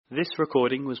This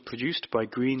recording was produced by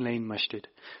Green Lane Masjid.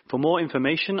 For more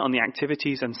information on the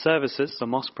activities and services the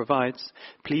mosque provides,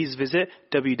 please visit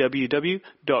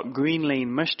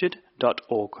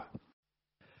www.greenlanemasjid.org.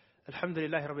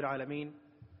 Alhamdulillahi Rabbil Alameen,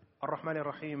 Ar-Rahman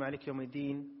Ar-Rahim, Malik Yawm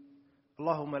Al-Din,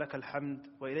 Allahumma laka al-hamd,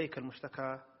 wa ilayka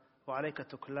al-mushtaka, wa alayka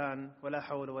tuklan, wa la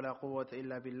hawla wa la quwwata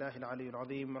illa billahi al-aliyyil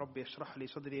azim. Rabbi ashrah li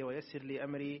sadri wa yassir li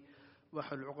amri, wa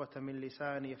hlul 'uqdatan min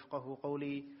lisani yafqahu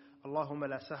qawli. اللهم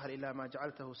لا سهل إلا ما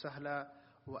جعلته سهلا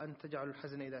وأنت تجعل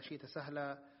الحزن إذا شئت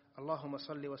سهلا. اللهم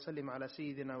صل وسلم على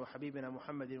سيدنا وحبيبنا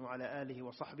محمد وعلى آله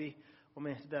وصحبه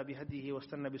ومن اهتدى بهديه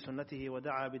واستنى بسنته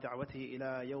ودعا بدعوته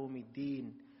إلى يوم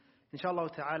الدين. Inshallah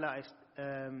ta'ala,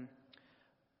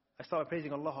 I start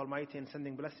praising Allah Almighty and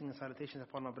sending blessings and salutations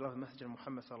upon our beloved Messenger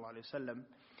Muhammad sallallahu alayhi wa sallam.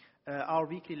 Our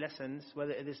weekly lessons,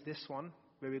 whether it is this one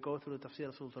where we go through the tafsir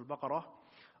of Surah Al-Baqarah,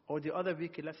 or the other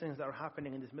weekly lessons that are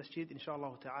happening in this masjid,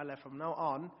 inshallah ta'ala, from now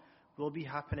on, will be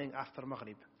happening after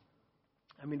Maghrib.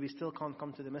 I mean, we still can't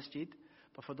come to the masjid,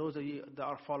 but for those of you that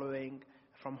are following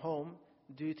from home,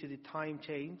 due to the time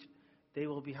change, they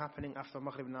will be happening after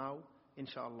Maghrib now,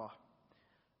 inshallah.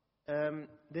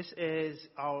 This is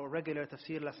our regular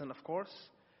tafsir lesson, of course,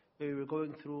 where we're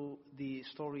going through the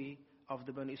story of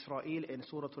the Bani Israel in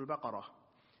Surah Al-Baqarah.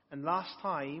 And last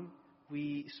time,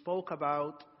 we spoke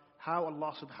about how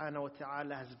Allah subhanahu wa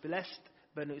ta'ala has blessed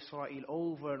Banu Israel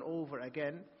over and over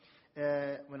again.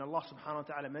 When Allah subhanahu wa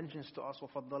ta'ala mentions to us,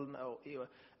 وَفَضَّلْتُكُمْ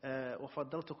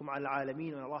عَلَى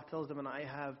الْعَالَمِينَ, when Allah tells them, and I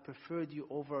have preferred you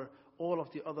over all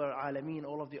of the other alameen,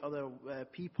 all of the other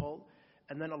people,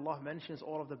 and then Allah mentions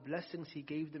all of the blessings He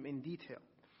gave them in detail.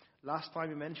 Last time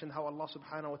we mentioned how Allah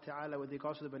subhanahu wa ta'ala, with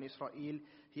regards to the Bani Israel,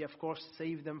 He of course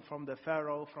saved them from the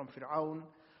Pharaoh, from Fir'aun.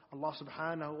 Allah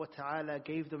subhanahu wa ta'ala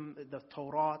gave them the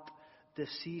Torah, the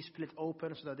sea split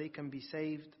open so that they can be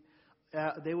saved.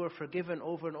 They were forgiven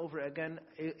over and over again,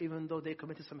 even though they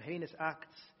committed some heinous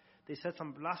acts. They said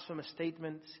some blasphemous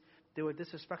statements. They were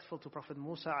disrespectful to Prophet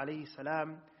Musa alayhi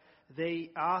salam.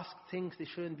 They asked things they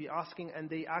shouldn't be asking, and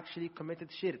they actually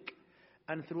committed shirk.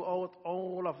 And throughout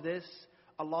all of this,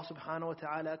 Allah subhanahu wa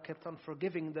ta'ala kept on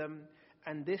forgiving them.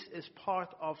 And this is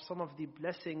part of some of the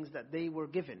blessings that they were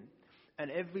given. And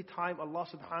every time Allah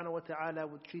subhanahu wa ta'ala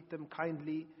would treat them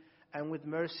kindly and with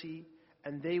mercy,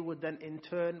 and they would then in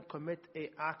turn commit an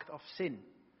act of sin,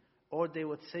 or they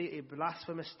would say a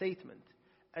blasphemous statement.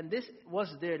 And this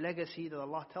was their legacy that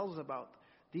Allah tells about.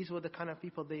 These were the kind of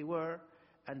people they were,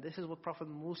 and this is what Prophet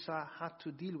Musa had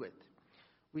to deal with.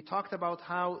 We talked about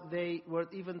how they were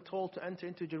even told to enter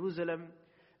into Jerusalem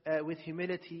with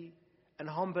humility and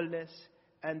humbleness,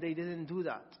 and they didn't do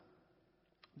that.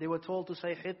 They were told to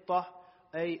say, Hittah,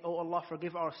 oh Allah,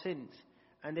 forgive our sins.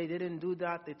 And they didn't do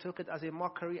that. They took it as a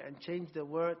mockery and changed the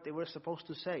word they were supposed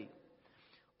to say.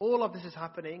 All of this is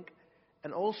happening.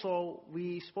 And also,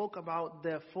 we spoke about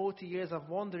the 40 years of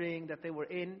wandering that they were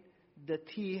in, the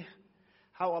Tih,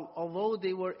 how although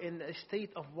they were in a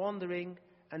state of wandering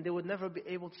and they would never be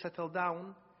able to settle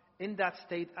down in that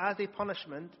state as a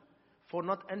punishment for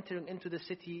not entering into the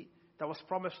city that was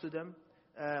promised to them,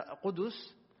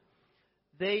 Qudus,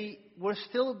 they were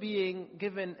still being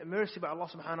given mercy by Allah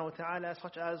subhanahu wa ta'ala,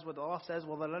 such as what Allah says,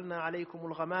 وَظَلَلْنَا عَلَيْكُمُ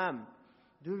الْغَمَامِ.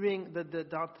 During the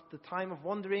time of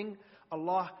wandering,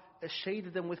 Allah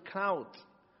shaded them with clouds.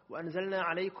 وَأَنزَلْنَا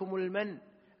عَلَيْكُمُ الْمَنِّ.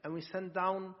 And we sent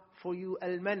down for you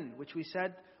al-man, which we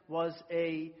said was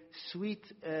a sweet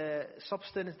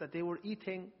substance that they were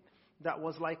eating that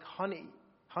was like honey.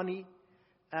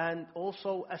 And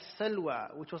also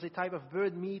as-salwa, which was a type of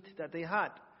bird meat that they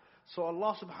had. So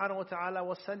Allah subhanahu wa ta'ala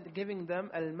was giving them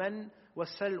al-man wa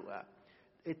salwa,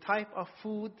 a type of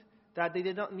food that they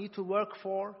did not need to work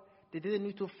for, they didn't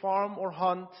need to farm or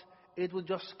hunt, it would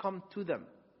just come to them.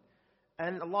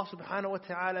 And Allah subhanahu wa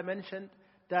ta'ala mentioned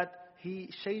that He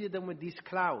shaded them with these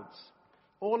clouds.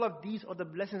 All of these are the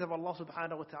blessings of Allah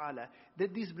subhanahu wa ta'ala.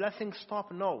 Did these blessings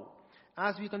stop? No.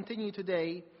 As we continue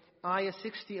today, Ayah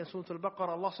 60 in Surah Al-Baqarah,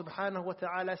 Allah subhanahu wa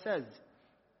ta'ala says,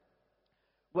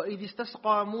 وَإِذِ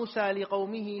اسْتَسْقَى مُوسَى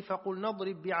لِقَوْمِهِ فَقُلْ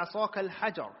نَضْرِبْ بِعَصَاكَ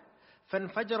الْحَجَرَ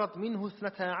فَانْفَجَرَتْ مِنْهُ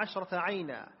 12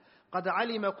 عَيْنًا قَدْ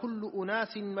عَلِمَ كُلُّ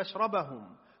أُنَاسٍ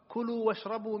مَشْرَبَهُمْ كُلُوا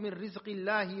وَاشْرَبُوا مِنْ رِزْقِ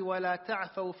اللَّهِ وَلَا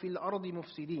تَعْثَوْا فِي الْأَرْضِ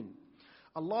مُفْسِدِينَ.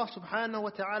 Allah subhanahu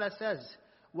wa ta'ala says,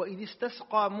 وَإِذِ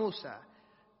اسْتَسْقَى مُوسَى,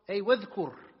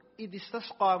 وَاذْكُرْ إِذِ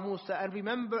اسْتَسْقَى مُوسَى, and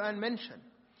remember and mention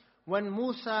when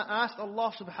Musa asked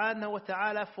Allah subhanahu wa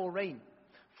ta'ala for rain,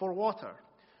 for water.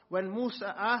 When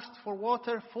Musa asked for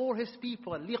water for his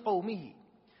people, لِقَوْمِهِ.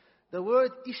 The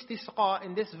word istisqa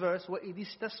in this verse, وَإِذِ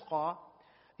اسْتَسْقَى,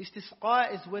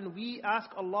 istisqa is when we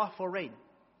ask Allah for rain.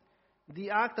 The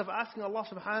act of asking Allah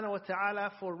subhanahu wa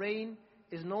ta'ala for rain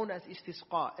is known as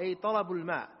istisqa, ay talabul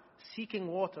ma, seeking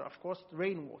water, of course,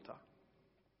 rainwater.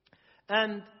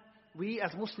 And we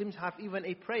as Muslims have even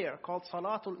a prayer called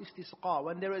Salatul Istisqa.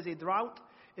 When there is a drought,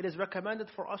 it is recommended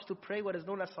for us to pray what is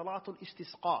known as Salatul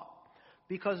Istisqa.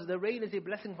 Because the rain is a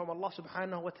blessing from Allah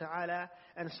subhanahu wa ta'ala,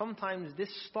 and sometimes this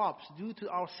stops due to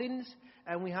our sins,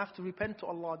 and we have to repent to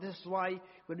Allah. This is why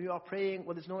when we are praying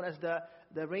what is known as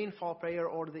the rainfall prayer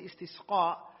or the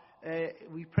istisqa,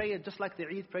 we pray it just like the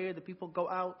Eid prayer. The people go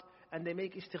out and they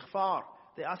make istighfar.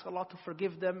 They ask Allah to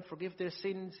forgive them, forgive their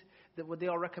sins. That what they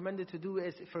are recommended to do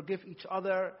is forgive each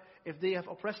other. If they have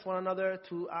oppressed one another,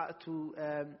 to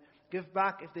give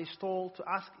back. If they stole, to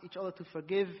ask each other to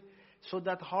forgive, so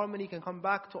that harmony can come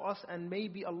back to us, and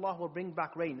maybe Allah will bring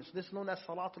back rain. So this is known as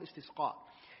Salatul Istisqa.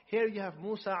 Here you have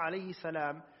Musa alayhi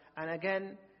salam, and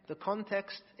again, the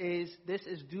context is, this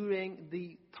is during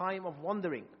the time of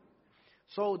wandering.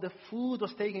 So the food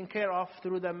was taken care of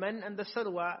through the men and the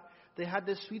salwa. They had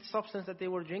the sweet substance that they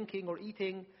were drinking or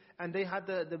eating, and they had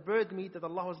the bird meat that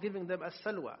Allah was giving them as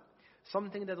salwa.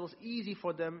 Something that was easy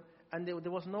for them, and there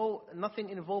was nothing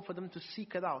involved for them to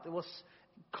seek it out. It was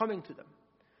coming to them.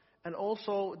 And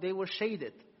also they were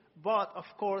shaded. But of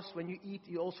course, when you eat,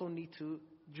 you also need to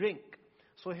drink.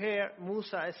 So here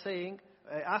Musa is saying,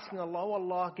 asking Allah, "Oh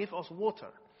Allah, give us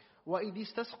water." وَإِذِ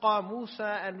اسْتَسْقَى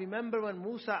مُوسَى, and remember when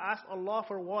Musa asked Allah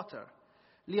for water,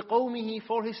 لِقَوْمِهِ,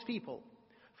 for his people.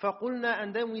 فَقُلْنَا,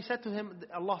 and then we said to him,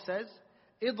 Allah says,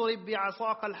 اضْرِبْ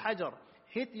بِعَصَاكَ الْحَجَرِ,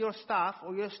 hit your staff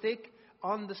or your stick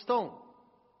on the stone.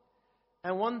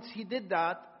 And once he did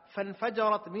that,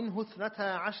 فَانْفَجَرَتْ مِنْهُ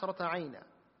اثْنَتَا عَشْرَةَ عَيْنًا,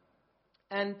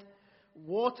 and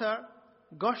water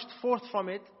gushed forth from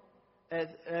it,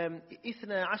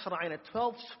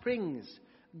 12 springs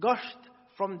gushed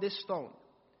from this stone.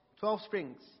 12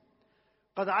 springs.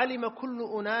 قَدْ عَلِمَ كُلُّ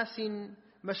أُنَاسٍ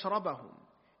مَشْرَبَهُم,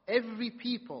 every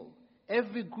people,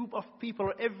 every group of people,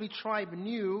 or every tribe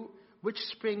knew which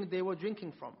spring they were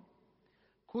drinking from.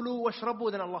 كُلُوا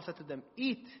وَاشْرَبُوا, then Allah said to them,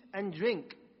 eat and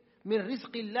drink, مِنْ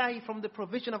رِزْقِ اللَّهِ, from the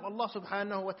provision of Allah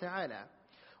subhanahu wa ta'ala.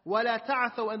 وَلَا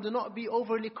تَعْثَوْا, and do not be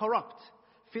overly corrupt,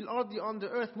 فِي الْأَرْضِ, on the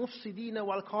earth, مُفْسِدِينَ,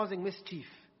 while causing mischief.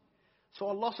 So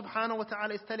Allah subhanahu wa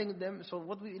ta'ala is telling them, so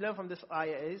what we learn from this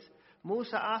ayah is,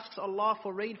 Musa asks Allah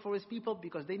for rain for his people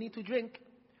because they need to drink.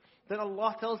 Then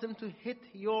Allah tells him to hit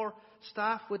your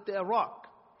staff with the rock.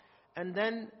 And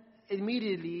then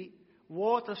immediately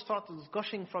water starts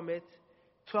gushing from it,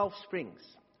 12 springs.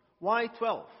 Why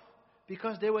 12?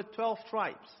 Because there were 12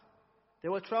 tribes.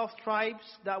 There were 12 tribes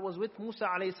that was with Musa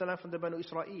alayhi salam from the Banu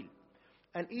Israel.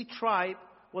 And each tribe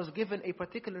was given a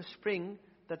particular spring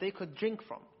that they could drink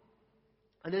from.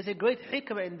 And there's a great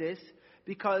hikmah in this,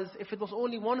 because if it was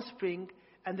only one spring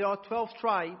and there are 12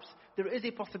 tribes, there is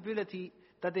a possibility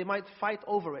that they might fight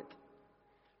over it.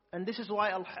 And this is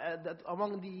why that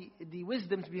among the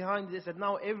wisdoms behind this, that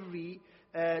now every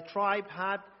tribe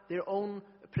had their own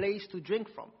place to drink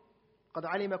from. قَدْ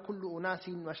عَلِمَ كُلُّ أُنَاسٍ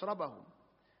مَشْرَبَهُم.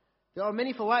 There are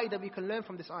many fawaid that we can learn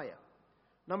from this ayah.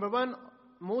 Number one,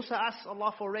 Musa asks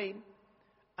Allah for rain,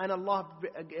 and Allah,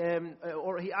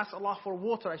 or he asks Allah for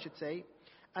water, I should say,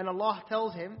 and Allah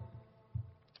tells him,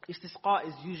 istisqa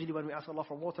is usually when we ask Allah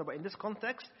for water, but in this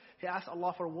context, he asked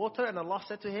Allah for water, and Allah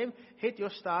said to him, hit your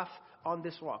staff on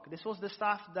this rock. This was the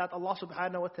staff that Allah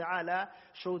subhanahu wa ta'ala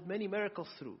showed many miracles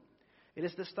through. It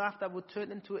is the staff that would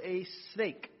turn into a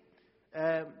snake.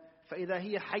 فَإِذَا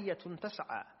هِيَ حَيَّةٌ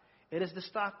تَسْعَى. It is the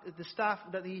staff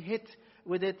that he hit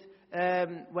with it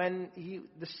when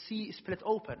the sea split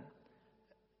open.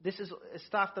 This is a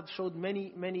staff that showed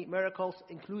many, many miracles,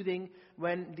 including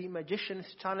when the magicians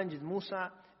challenged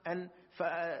Musa, and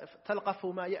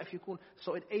تَلْقَفُوا مَا يَأْفِكُونَ.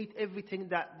 So it ate everything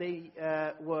that they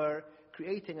were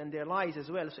creating and their lies as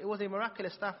well. So it was a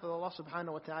miraculous staff that Allah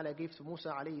subhanahu wa ta'ala gave to Musa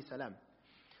alayhi salam.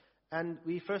 And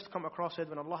we first come across it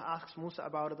when Allah asks Musa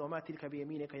about it. وَمَا تِلْكَ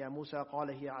بِيَمِينِكَ يَا مُوسَى قَالَ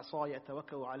هِيَ عَصَايَ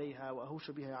أَتَوَكَّأُ عَلَيْهَا وَأَهُشُّ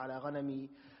بِهَا عَلَى غَنَمِي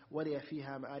وَلِيَ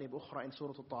فِيهَا مَآرِبُ أُخْرَى in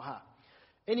Surah Al-Taha.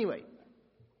 Anyway,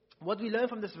 what we learn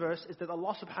from this verse is that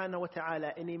Allah subhanahu wa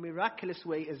ta'ala in a miraculous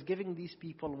way is giving these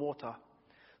people water.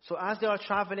 So as they are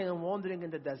traveling and wandering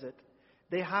in the desert,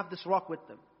 they have this rock with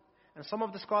them. And some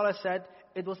of the scholars said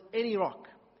it was any rock.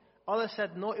 Others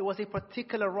said no, it was a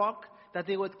particular rock that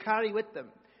they would carry with them.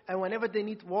 And whenever they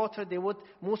need water,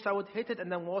 Musa would hit it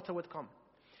and then water would come.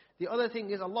 The other thing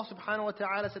is Allah subhanahu wa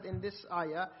ta'ala said in this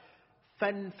ayah,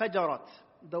 فَانْفَجَرَتْ,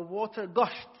 the water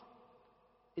gushed.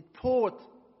 It poured.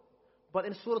 But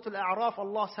in Surah Al-A'raf,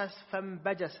 Allah says,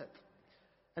 فَانْبَجَسَتْ.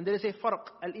 And there is a farq.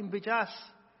 Al-inbijas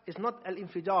is not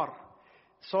al-infijar.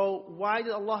 So why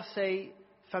did Allah say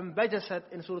فَانْبَجَسَتْ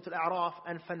in Surah Al-A'raf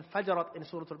and فَانْفَجَرَتْ in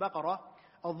Surah Al-Baqarah?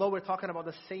 Although we're talking about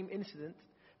the same incident.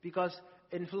 Because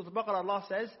In Surah Al-Baqarah, Allah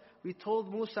says, we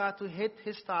told Musa to hit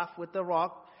his staff with the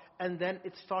rock, and then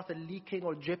it started leaking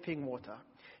or dripping water.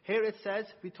 Here it says,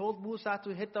 we told Musa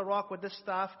to hit the rock with the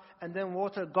staff, and then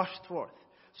water gushed forth.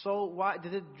 So why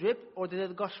did it drip or did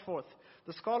it gush forth?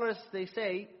 The scholars, they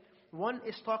say, one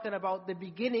is talking about the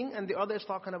beginning and the other is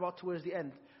talking about towards the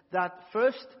end. That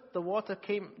first the water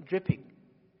came dripping,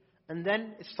 and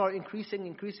then it started increasing,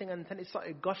 and then it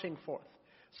started gushing forth.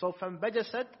 So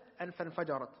فَانْبَجَسَتْ and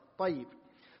فَانْفَجَرَتْ. طيب.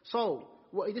 So,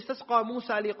 وَإِذِ اسْتَسْقَى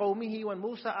مُوسَى لِقَوْمِهِ, when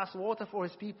Musa asked water for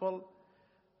his people,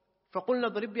 فَقُلْنَا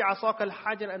ضْرِبْ بِعَصَاكَ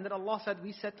الْحَجَرَ, and then Allah said,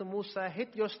 we said to Musa,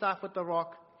 hit your staff with the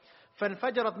rock.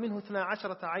 فَانْفَجَرَتْ مِنْهُ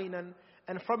 12 عَيْنًا,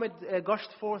 and from it gushed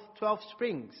forth 12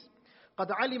 springs. قَدْ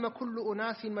عَلِمَ كُلُّ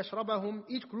أُنَاسٍ مَشْرَبَهُم,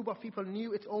 each group of people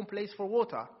knew its own place for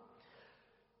water.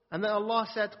 And then Allah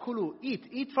said, Kulu, eat.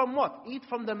 Eat from what? Eat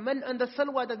from the man and the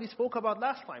salwa that we spoke about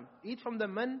last time. Eat from the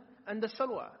man and the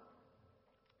salwa.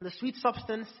 The sweet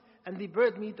substance and the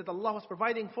bird meat that Allah was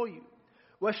providing for you.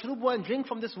 وَاشْرُبُوا, and drink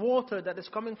from this water that is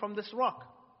coming from this rock.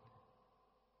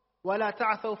 وَلَا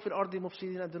تَعْثَوْا فِي الْأَرْضِ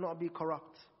مُفْسِدِينَ, and do not be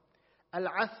corrupt.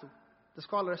 Al-'athu, the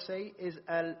scholars say, is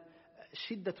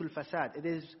al-shiddatul fasad. It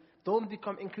is, don't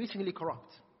become increasingly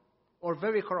corrupt or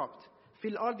very corrupt.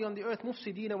 Fil ardi, on the earth,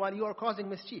 mufsidina, while you are causing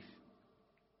mischief.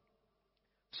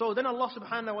 So then Allah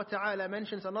subhanahu wa ta'ala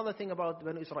mentions another thing about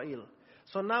Banu Israel.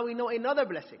 So now we know another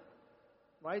blessing.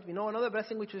 Right? We know another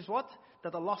blessing, which is what?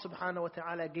 That Allah subhanahu wa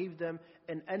ta'ala gave them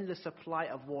an endless supply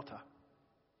of water.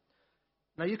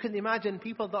 Now you can imagine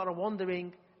people that are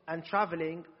wandering and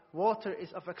traveling, water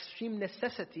is of extreme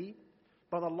necessity,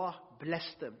 but Allah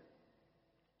blessed them.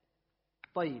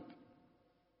 طيب.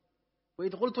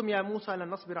 وإذ قلتم يا موسى لن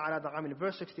نصبر على طعام,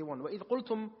 verse 61. وإذ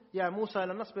قلتم يا موسى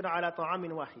لن نصبر على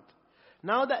طعام واحد.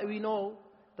 Now that we know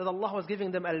that Allah was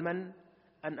giving them al-man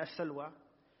and as-salwa,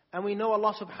 and we know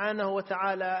Allah subhanahu wa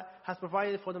ta'ala has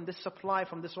provided for them this supply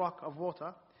from this rock of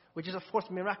water, which is of course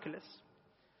miraculous.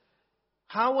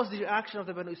 How was the reaction of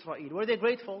the Banu Israel? Were they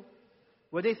grateful?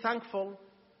 Were they thankful?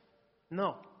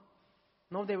 No.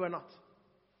 No, they were not.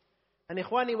 And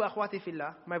ikhwani wa akhwati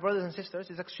fillah, my brothers and sisters,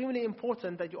 it's extremely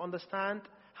important that you understand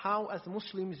how as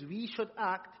Muslims we should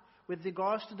act with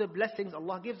regards to the blessings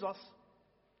Allah gives us.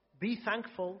 Be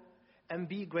thankful and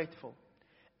be grateful.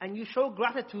 And you show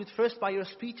gratitude first by your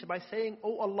speech, by saying,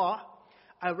 Oh Allah,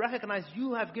 I recognize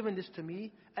you have given this to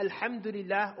me.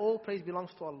 Alhamdulillah, all praise belongs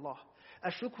to Allah.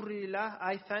 Ashukrillah,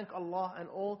 I thank Allah, and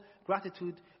all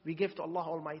gratitude we give to Allah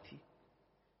Almighty.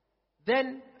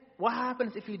 Then, what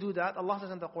happens if you do that? Allah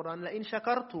says in the Quran, لَإِن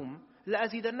شَكَرْتُمْ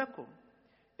لَأَزِيدَنَّكُمْ.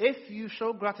 If you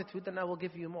show gratitude, then I will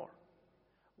give you more.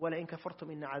 وَلَإِن كَفَرْتُمْ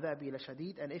إِنَّ عَذَابِي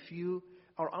لَشَدِيدٌ. And if you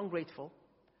are ungrateful,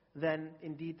 then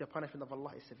indeed the punishment of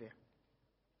Allah is severe.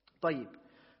 طيب.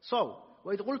 So,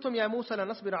 وَإِذْ قُلْتُمْ يَا مُوسَى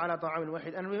لَنَصْبِرَ عَلَى طَعَامٍ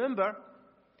وَاحِدٍ. And remember,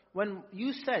 when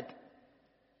you said,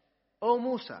 O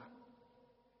Musa,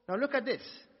 now look at this.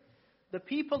 The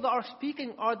people that are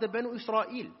speaking are the Banu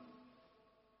Israel.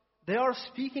 They are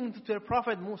speaking to their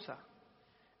prophet Musa.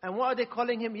 And what are they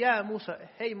calling him? Ya Musa.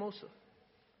 Hey Musa.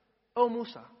 Oh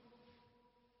Musa.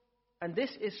 And this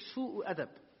is su'u adab.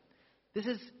 This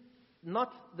is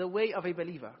not the way of a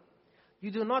believer.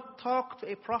 You do not talk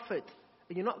to a prophet,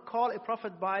 and you not call a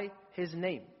prophet by his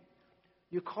name.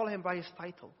 You call him by his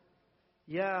title.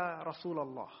 Ya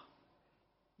Rasulullah.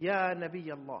 Ya Nabi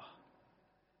Allah.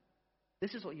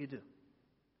 This is what you do.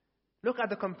 Look at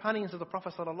the companions of the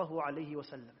Prophet sallallahu alaihi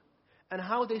wasallam, and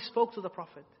how they spoke to the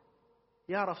Prophet.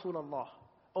 Ya Rasulullah,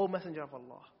 O Messenger of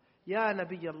Allah. Ya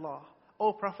Nabi Allah,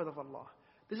 O Prophet of Allah.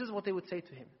 This is what they would say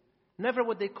to him. Never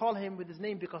would they call him with his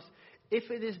name, because if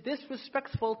it is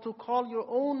disrespectful to call your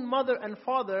own mother and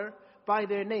father by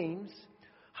their names,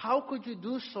 how could you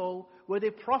do so with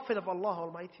a Prophet of Allah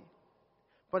Almighty?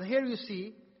 But here you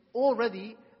see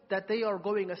already that they are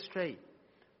going astray.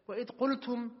 وَإِذْ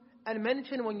قُلْتُمْ, and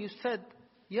mention when you said,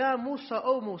 Ya Musa,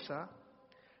 O Musa,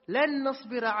 لَن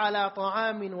نَصْبِرَ عَلَى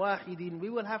طَعَامٍ وَاحِدٍ. We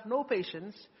will have no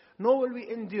patience, nor will we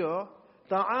endure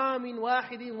طَعَامٍ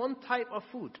وَاحِدٍ, one type of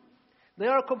food. They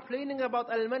are complaining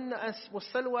about al-manna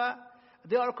was-salwa.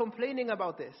 They are complaining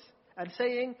about this and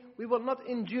saying, we will not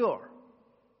endure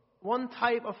one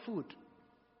type of food.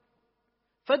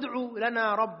 فَادْعُوا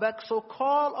لَنَا رَبَّكَ. So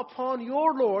call upon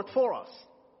your Lord for us.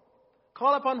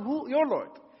 Call upon who? Your Lord.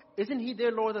 Isn't He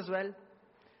their Lord as well?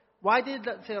 Why did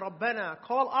they say Rabbana?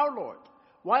 Call our Lord.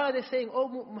 Why are they saying,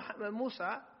 Oh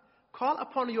Musa, call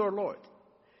upon your Lord?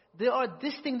 They are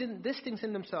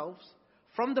distancing themselves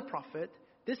from the Prophet,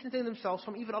 distancing themselves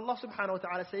from even Allah subhanahu wa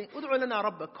ta'ala, saying, Ud'u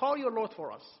lana rabbak, call your Lord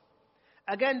for us.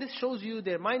 Again, this shows you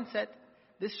their mindset.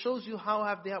 This shows you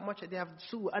how much they have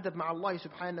su'u adab ma Allah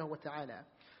subhanahu wa ta'ala.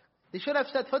 They should have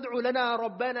said, فَادْعُ لَنَا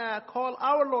رَبَّنَا, call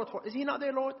our Lord for. Is He not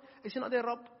their Lord? Is He not their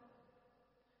Rabb?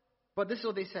 But this is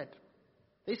what they said.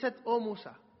 They said, "O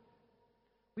Musa,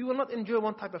 we will not endure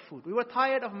one type of food. We were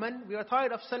tired of man, we are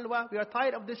tired of salwa, we are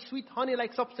tired of this sweet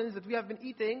honey-like substance that we have been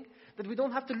eating, that we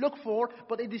don't have to look for,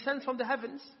 but it descends from the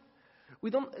heavens.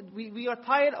 We are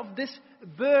tired of this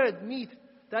bird meat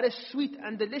that is sweet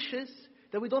and delicious,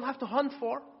 that we don't have to hunt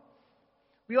for.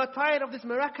 We are tired of this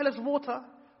miraculous water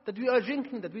that we are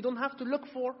drinking, that we don't have to look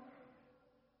for.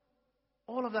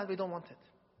 All of that, we don't want it."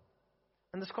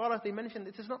 And the scholars, they mentioned,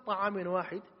 this is not ta'amin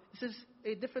wahid. This is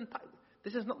a different type.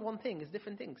 This is not one thing, it's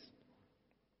different things.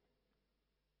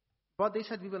 But they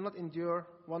said, we will not endure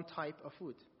one type of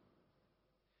food.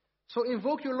 So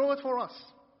invoke your Lord for us.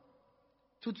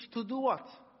 To do what?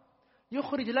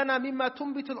 يخرج لنا مما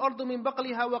تنبت الأرض من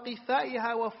بقلها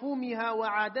وقثائها وفومها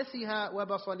وعدسها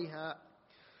وبصلها.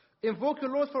 Invoke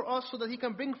your Lord for us so that He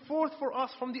can bring forth for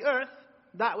us from the earth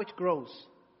that which grows.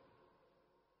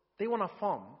 They want a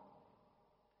farm.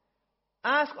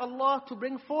 Ask Allah to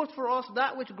bring forth for us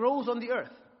that which grows on the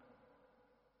earth.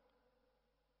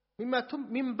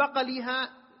 مِن بَقَلِهَا,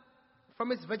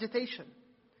 from its vegetation,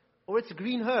 or its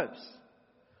green herbs.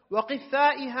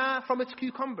 وَقِثَّائِهَا, from its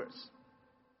cucumbers.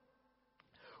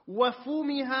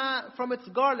 وَفُومِهَا, from its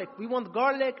garlic. We want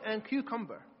garlic and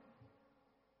cucumber.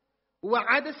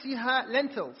 وَعَدَسِهَا,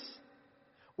 lentils.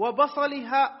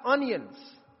 وَبَصَلِهَا, onions.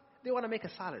 They want to make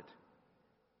a salad.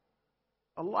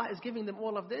 Allah is giving them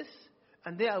all of this,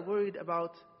 and they are worried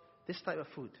about this type of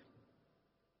food.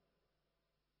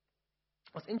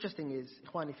 What's interesting is,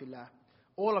 Ikhwani fillah,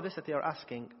 all of this that they are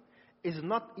asking is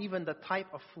not even the type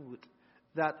of food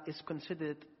that is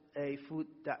considered a food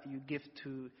that you give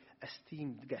to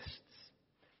esteemed guests.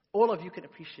 All of you can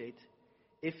appreciate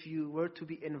if you were to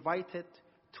be invited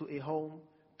to a home,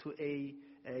 to a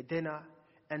dinner,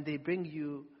 and they bring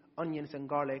you onions and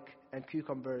garlic and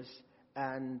cucumbers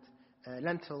and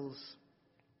lentils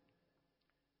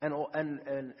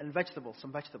and vegetables,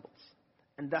 some vegetables.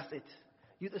 And that's it.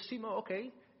 You'd assume, oh,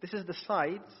 okay, this is the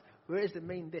sides. Where is the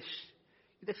main dish?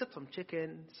 You'd accept some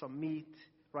chicken, some meat,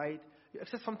 right? You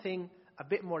accept something a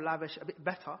bit more lavish, a bit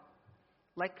better,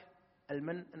 like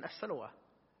al-man and as-salwa.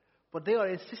 But they are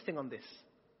insisting on this.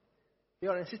 They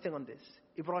are insisting on this.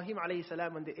 Ibrahim alayhi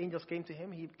salam, when the angels came to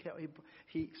him,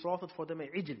 he slaughtered for them a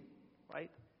ijl, right?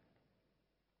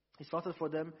 He slaughtered for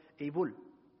them a bull,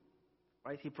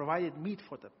 right? He provided meat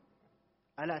for them.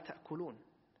 أَلَا تَأْكُلُونَ,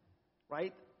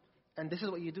 right? And this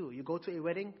is what you do. You go to a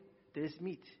wedding, there is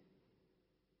meat.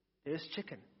 There is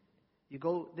chicken. You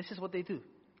go, this is what they do.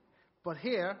 But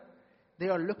here, they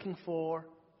are looking for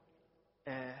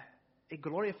a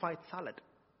glorified salad.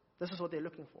 This is what they're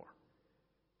looking for.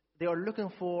 They are looking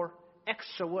for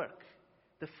extra work.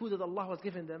 The food that Allah was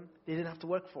giving them, they didn't have to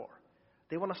work for.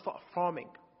 They want to start farming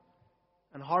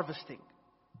and harvesting.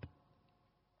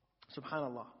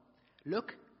 Subhanallah.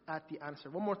 Look at the answer.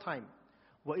 One more time.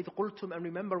 وَإِذْ قُلْتُمْ, and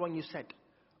remember when you said,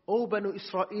 O Banu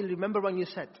Israel, remember when you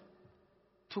said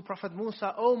to Prophet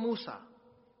Musa, O Musa,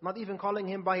 not even calling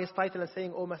him by his title and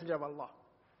saying, O Messenger of Allah.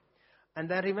 And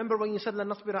then remember when you said,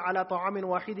 لَنَصْبِرَ عَلَى طَعَامٍ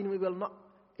وَاحِدٍ, we will not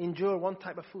endure one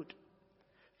type of food.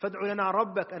 فَادْعُ لَنَا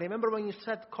رَبَّكَ, and remember when you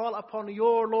said, call upon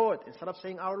your Lord, instead of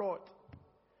saying our Lord.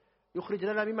 يُخْرِجْ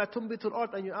لَنَا مِمَّا تُنْبِتُ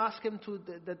الْأَرْضِ, and you ask him to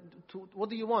what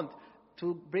do you want?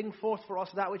 To bring forth for us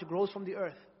that which grows from the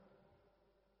earth.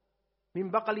 مِن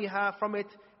بَقَلِهَا, from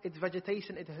its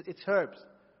vegetation, its herbs.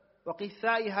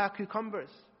 وَقِثَّائِهَا, cucumbers.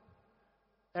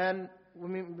 And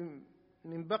مِن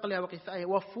بَقَلِهَا وَقِثَّائِهَا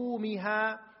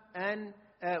وَفُومِهَا, and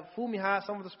fumiha,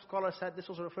 some of the scholars said this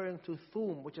was referring to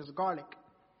thum, which is garlic.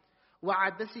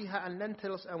 وَعَدَسِهَا, and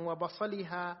lentils, and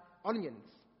وَبَصَلِهَا, onions.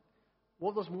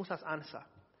 What was Musa's answer?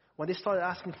 When they started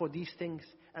asking for these things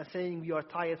and saying, we are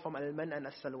tired from al-man and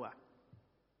as-salwa.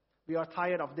 We are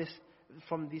tired of this,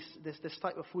 from this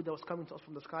type of food that was coming to us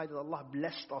from the sky that Allah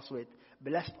blessed us with.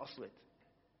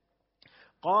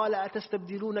 قَالَ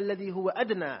أَتَسْتَبْدِلُونَ الَّذِي هُوَ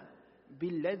أَدْنَى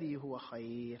بِالَّذِي هُوَ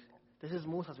خَيْرٌ. This is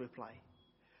Musa's reply.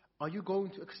 Are you going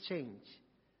to exchange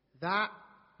that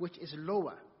which is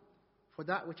lower for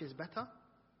that which is better?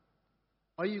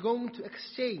 Are you going to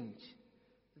exchange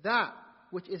that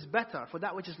which is better for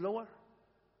that which is lower?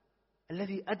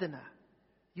 الَّذِي أَدْنَى.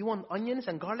 You want onions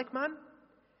and garlic, man?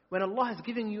 When Allah is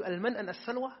giving you al-man and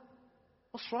as-salwa?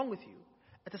 What's wrong with you?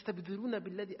 أَتَسْتَبْدِلُونَ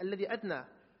الَّذِي أَدْنَى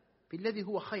بِالَّذِي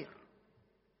هُوَ خَيْرٌ.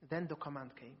 Then the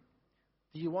command came.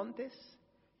 Do you want this?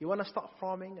 You want to start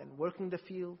farming and working the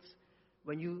fields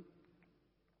when you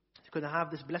could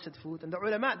have this blessed food? And the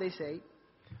ulama, they say,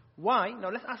 why? Now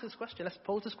let's ask this question. Let's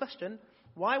pose this question.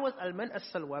 Why was al-man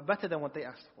as-salwa better than what they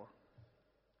asked for?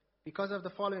 Because of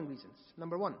the following reasons.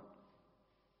 Number one,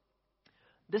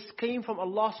 This came from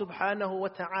Allah subhanahu wa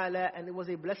ta'ala, and it was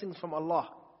a blessing from Allah.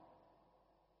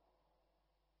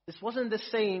 This wasn't the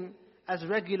same as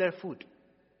regular food.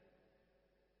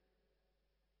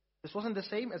 This wasn't the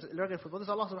same as regular food. What does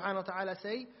Allah subhanahu wa ta'ala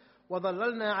say?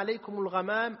 وَظَلَّلْنَا عَلَيْكُمُ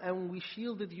الْغَمَامِ, and we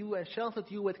shielded you and sheltered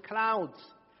you with clouds,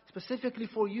 specifically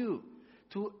for you,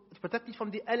 to protect you from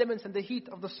the elements and the heat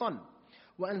of the sun.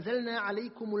 وَأَنزَلْنَا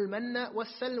عَلَيْكُمُ الْمَنَّ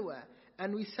وَالسَّلْوَى,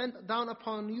 and we sent down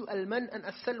upon you al-man and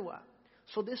as-salwa.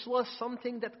 So this was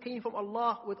something that came from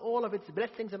Allah with all of its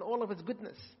blessings and all of its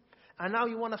goodness. And now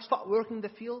you want to start working the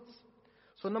fields?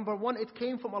 So number one, it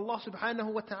came from Allah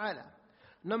subhanahu wa ta'ala.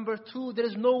 Number two, there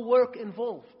is no work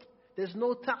involved. There's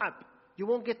no ta'ab. You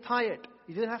won't get tired.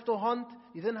 You didn't have to hunt.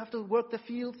 You didn't have to work the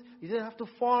fields. You didn't have to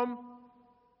farm.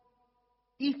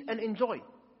 Eat and enjoy.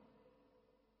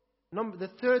 The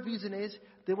third reason is,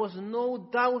 there was no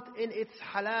doubt in its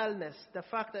halalness. The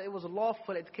fact that it was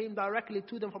lawful, it came directly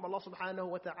to them from Allah subhanahu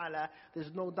wa ta'ala.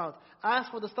 There's no doubt. As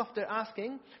for the stuff they're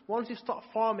asking, once you start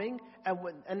farming,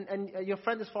 and your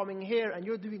friend is farming here, and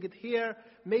you're doing it here,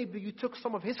 maybe you took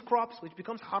some of his crops, which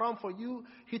becomes haram for you.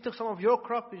 He took some of your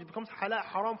crop, which becomes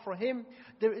haram for him.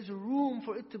 There is room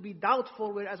for it to be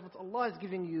doubtful, whereas what Allah is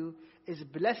giving you is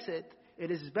blessed,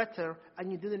 it is better, and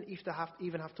you didn't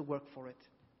even have to work for it.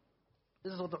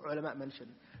 This is what the ulama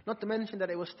mentioned. Not to mention that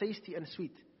it was tasty and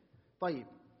sweet. طيب.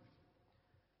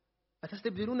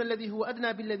 أتستبدلون الذي هو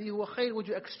أدنى بالذي هو خير? Would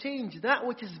you exchange that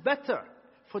which is better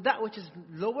for that which is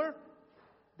lower?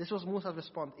 This was Musa's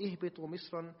response. اهبطوا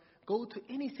مصرا. Go to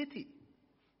any city.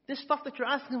 This stuff that you're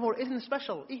asking for isn't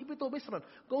special. اهبطوا مصرا.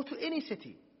 Go to any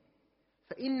city.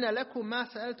 فإن لكم ما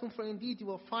سألتم, for indeed you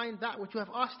will find that which you have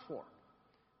asked for.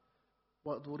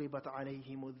 وضربت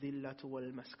عليهم الذلة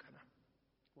والمسكنة.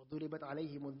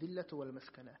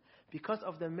 Because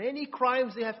of the many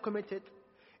crimes they have committed,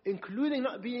 including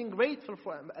not being grateful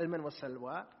for al-man wa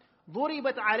salwa,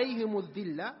 ضربت عليهم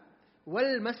الذلة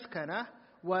والمسكنة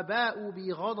وباءوا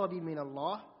بغضب من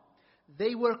الله.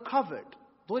 They were covered.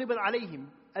 ضربت عليهم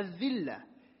الذلة,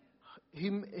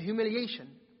 humiliation,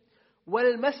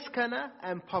 والمسكنة,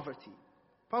 and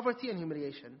poverty and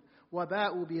humiliation.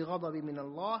 وباءوا بغضب من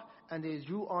الله, and they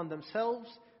drew on themselves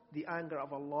the anger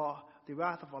of Allah, the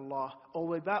wrath of Allah. Or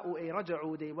وَبَاءُوا أَيْ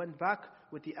رَجَعُوا, they went back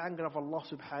with the anger of Allah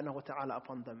subhanahu wa ta'ala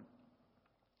upon them.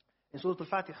 In Surah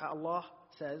Al-Fatiha, Allah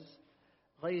says,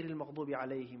 غَيْرِ الْمَغْضُوبِ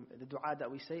عَلَيْهِمْ, the dua that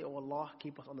we say, Oh Allah,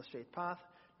 keep us on the straight path,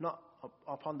 not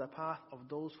upon the path of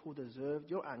those who deserved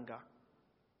your anger.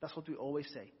 That's what we always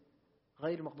say.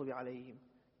 غَيْرِ الْمَغْضُوبِ عَلَيْهِمْ.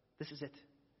 This is it.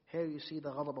 Here you see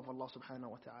the ghadab of Allah subhanahu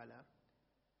wa ta'ala.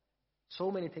 So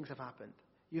many things have happened.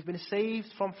 You've been saved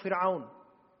from Fir'aun.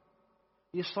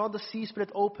 You saw the sea split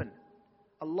open.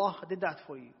 Allah did that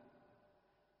for you.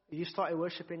 You started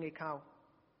worshipping a cow.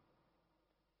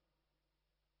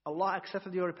 Allah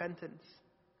accepted your repentance.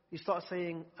 You start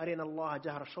saying, Arina Allah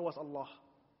jahra, show us Allah.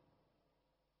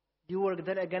 You were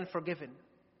then again forgiven.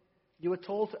 You were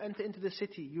told to enter into the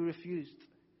city. You refused.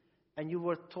 And you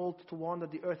were told to wander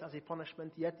the earth as a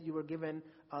punishment, yet you were given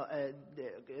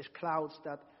clouds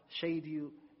that shade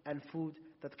you and food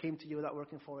that came to you without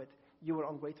working for it. You were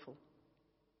ungrateful.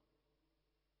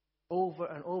 Over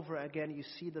and over again, you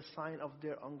see the sign of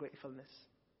their ungratefulness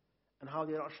and how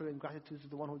they are not showing gratitude to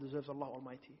the one who deserves Allah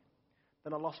Almighty.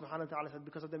 Then Allah subhanahu wa ta'ala said,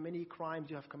 because of the many crimes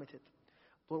you have committed,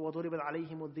 وَضُرِبَتْ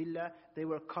عَلَيْهِمُ الذِّلَّةِ, they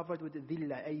were covered with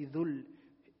dhilla, ay dhul,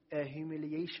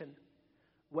 humiliation,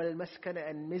 وَالْمَسْكَنَ,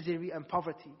 and misery and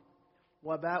poverty,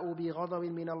 وَبَاءُوا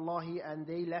بِغَضَبٍ مِّنَ اللَّهِ, and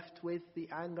they left with the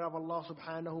anger of Allah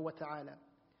subhanahu wa ta'ala.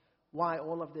 Why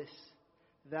all of this?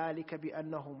 ذَلِكَ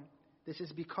بِأَنَّهُمْ, this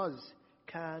is because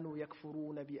كانوا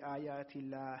يكفرون بآيات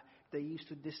الله, they used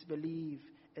to disbelieve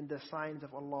in the signs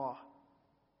of Allah.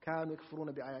 كانوا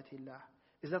يكفرون بآيات الله.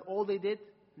 Is that all they did?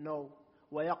 No.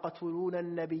 ويقتلون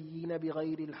النبيين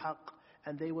بغير الحق,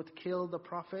 and they would kill the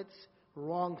prophets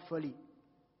wrongfully.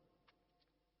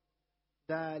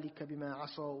 ذلك بما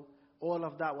عصوا, all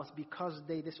of that was because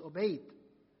they disobeyed.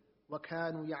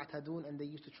 وكانوا يعتدون, and they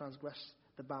used to transgress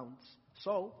the bounds.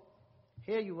 So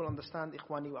here you will understand,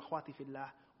 إخواني وأخواتي في الله,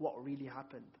 what really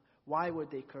happened. Why were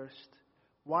they cursed?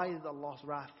 Why did Allah's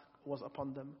wrath was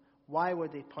upon them? Why were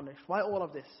they punished? Why all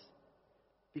of this?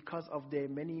 Because of their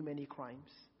many, many crimes.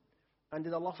 And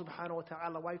did Allah subhanahu wa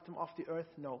ta'ala wipe them off the earth?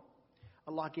 No.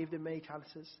 Allah gave them many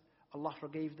chances. Allah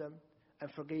forgave them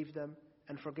and forgave them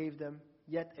and forgave them.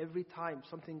 Yet every time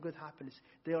something good happens,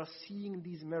 they are seeing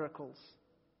these miracles.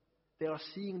 They are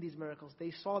seeing these miracles.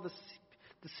 They saw the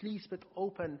sea split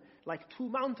open like two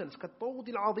mountains, كَالطَّوْدِ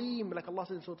الْعَظِيمِ, like Allah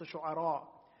says in Surah Al-Shu'ara.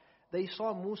 They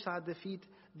saw Musa defeat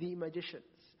the magicians.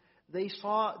 They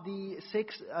saw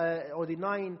the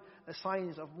 9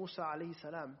 signs of Musa alayhi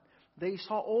salam. They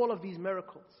saw all of these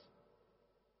miracles.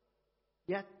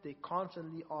 Yet they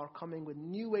constantly are coming with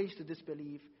new ways to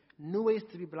disbelieve, new ways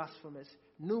to be blasphemous,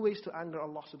 new ways to anger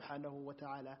Allah subhanahu wa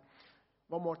ta'ala.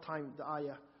 One more time, the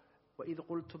ayah. وَإِذْ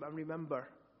قُلْتُمْ, and remember,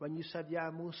 when you said,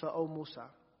 Ya Musa, O Musa.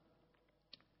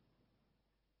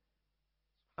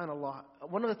 SubhanAllah.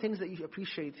 One of the things that you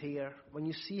appreciate here, when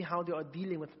you see how they are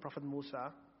dealing with Prophet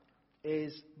Musa,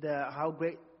 is how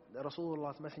great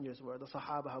Rasulullah's messengers were, the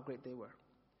Sahaba, how great they were.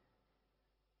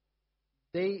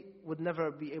 They would never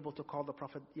be able to call the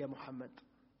Prophet, Ya Muhammad.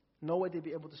 No way they'd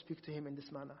be able to speak to him in this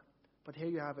manner. But here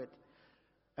you have it.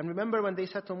 And remember when they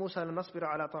said to Musa, لَنَصْبِرَ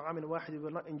عَلَىٰ طَعَامٍ وَاحِدٍ, we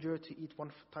will not endure to eat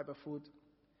one type of food.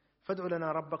 فَادْعُ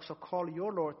لَنَا رَبَّكَ, so call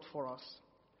your Lord for us.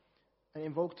 And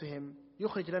invoke to him,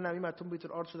 يُخْرِجْ لَنَا مِمَّا تُنْبِتُ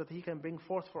الْأَرْضُ, so that he can bring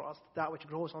forth for us that which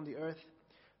grows on the earth.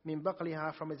 مِنْ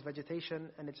بَقْلِهَا, from its vegetation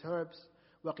and its herbs.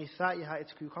 وَقِثَائِهَا,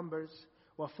 its cucumbers.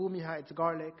 وَفُومِهَا, its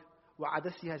garlic.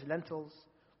 وَعَدَسِهَا, its lentils.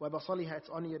 وَبَصَلِهَا, its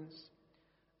onions.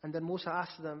 And then Musa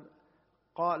asked them,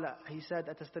 قال, he said,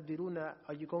 أَتَسْتَبْدِلُونَ,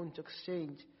 are you going to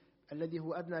exchange الَّذِي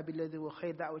هُوَ أَدْنَى بِالَّذِي هُوَ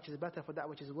خَيْرٌ, that which is better for that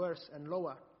which is worse and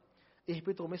lower?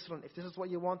 إِهْبِطُوا مِصْرًا, if this is what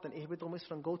you want, then إِهْبِطُوا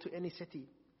مِصْرًا, go to any city.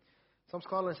 Some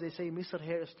scholars, they say Misr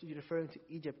here is referring to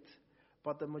Egypt.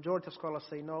 But the majority of scholars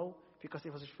say no, because if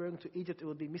it was referring to Egypt, it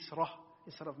would be Misrah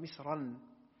instead of Misran.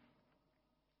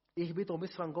 إِهْبِطُوا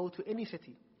مِصْرًا, go to any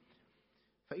city.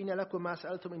 فَإِنَّ لَكُمْ مَا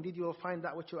سَأَلْتُمْ, indeed you will find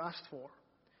that which you asked for.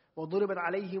 وَضُرِبَتْ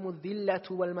عَلَيْهِمُ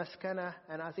الذِّلَّةُ وَالْمَسْكَنَةُ,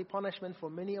 and as a punishment for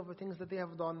many of the things that they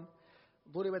have done,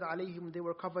 ضُرِبَتْ عَلَيْهِمْ, they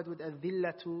were covered with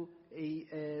الذِّلَّةُ,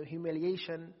 a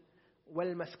humiliation,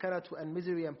 وَالْمَسْكَنَةُ, and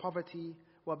misery and poverty,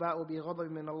 وَبَاءُوا بِغَضَبٍ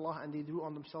مِّنَ اللَّهِ, and they drew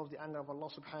on themselves the anger of Allah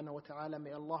subhanahu wa ta'ala.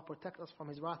 May Allah protect us from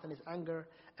His wrath and His anger,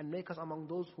 and make us among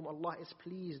those whom Allah is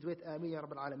pleased with. Ameen ya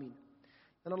Rabbal Alameen.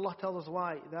 Then Allah tells us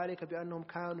why. ذَلِكَ بِأَنَّهُمْ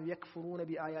كَانُوا يَكْفُرُونَ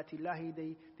بِآيَاتِ اللَّهِ,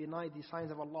 they denied the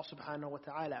signs of Allah subhanahu wa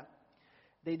ta'ala.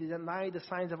 They denied the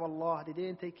signs of Allah. They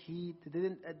didn't take heed. They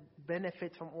didn't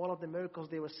benefit from all of the miracles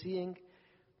they were seeing.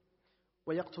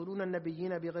 وَيَقْتُلُونَ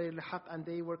النَّبِيِّينَ بِغَيْرِ الْحَقِّ, and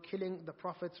they were killing the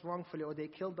prophets wrongfully, or they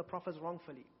killed the prophets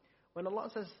wrongfully. When Allah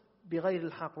says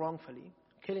بِغَيْرِ الْحَقِّ, wrongfully,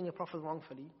 killing a prophet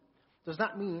wrongfully, does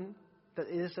that mean that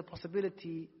it is a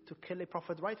possibility to kill a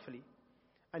prophet rightfully?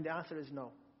 And the answer is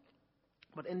no.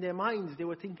 But in their minds, they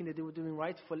were thinking that they were doing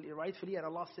rightfully, and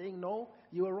Allah saying, no,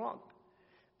 you are wrong.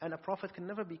 And a prophet can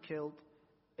never be killed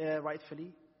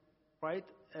rightfully, right?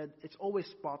 It's always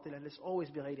batil, and it's always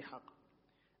بِغَيْرِ حَقِّ.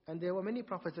 And there were many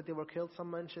prophets that they were killed.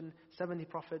 Some mention 70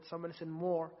 prophets, some mention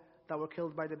more, that were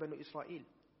killed by the Banu Israel.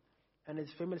 And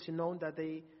it's famously known that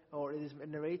it has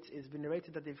been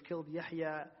narrated that they've killed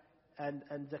Yahya and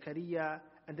Zakaria,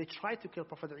 and they tried to kill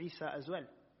Prophet Isa as well.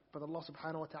 But Allah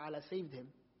subhanahu wa ta'ala saved him.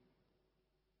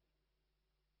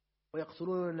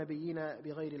 وَيَقْتُلُونَ النَّبِيِّينَ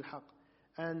بِغَيْرِ الْحَقِّ.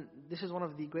 And this is one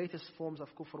of the greatest forms of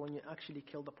kufr, when you actually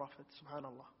kill the Prophet,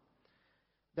 subhanallah.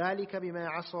 ذَلِكَ بِمَا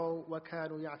عَصَوْا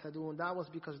وَكَانُوا يَعْتَدُونَ. That was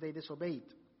because they disobeyed.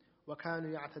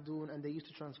 وَكَانُوا يَعْتَدُونَ, and they used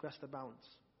to transgress the bounds.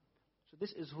 So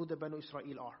this is who the Banu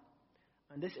Israel are.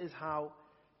 And this is how,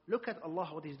 look at Allah,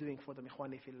 what He's doing for them,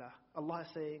 ikhwani fillah. Allah is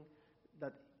saying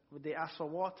that when they ask for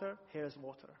water, here is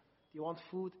water. Do you want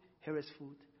food? Here is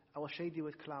food. I will shade you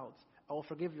with clouds. I will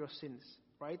forgive your sins.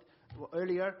 Right?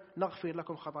 Earlier, نَغْفِرْ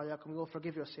لَكُمْ خَطَايَاكُمْ, we will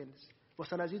forgive your sins.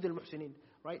 وَسَنَزِيدُ الْمُحْسِنِينَ.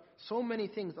 Right? So many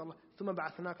things. ثُمَّ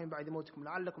بَعَثْنَاكُمْ بَعْدِ مَوْتِكُمْ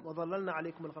لَعَلَّكُمْ وَظَلَّلْنَا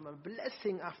عَلَيْكُمُ الْغَمَامَ.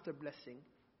 Blessing after blessing.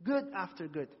 Good after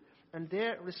good. And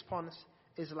their response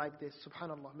is like this.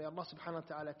 Subhanallah. May Allah subhanahu wa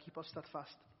ta'ala keep us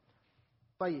steadfast.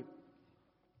 طيب.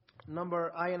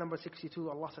 Ayah number 62,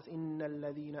 Allah says, إِنَّ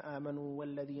الَّذِينَ آمَنُوا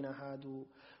وَالَّذِينَ هَادُوا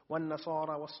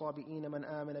وَالنَّصَارَى وَالصَّابِئِينَ مَنْ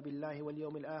آمَنَ بِاللَّهِ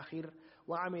وَالْيَوْمِ الْآخِرِ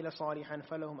وَعَمِلَ صَالِحًا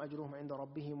فَلَهُمْ أَجْرُهُمْ عِنْدَ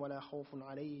رَبِّهِمْ وَلَا خَوْفٌ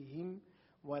عَلَيْهِمْ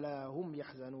وَلَا هُمْ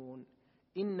يَحْزَنُونَ.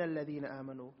 إِنَّ الَّذِينَ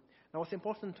آمَنُوا. Now what's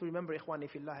important to remember, ikhwani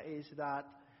fillah, is that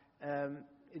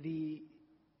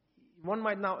one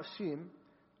might now assume,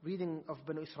 reading of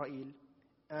Banu Israel,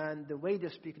 and the way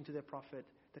they're speaking to their prophet,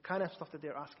 the kind of stuff that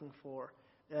they're asking for,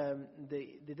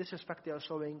 the disrespect they are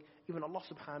showing, even Allah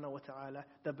subhanahu wa ta'ala,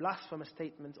 the blasphemous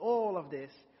statements, all of this,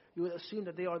 you will assume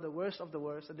that they are the worst of the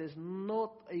worst, and there's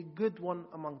not a good one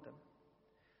among them.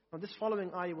 Now this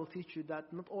following ayah will teach you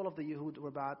that not all of the Yahud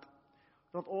were bad,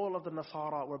 not all of the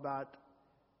Nasara were bad,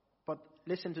 but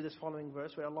listen to this following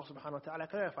verse where Allah subhanahu wa ta'ala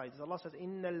clarifies. Allah says,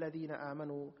 إِنَّ الَّذِينَ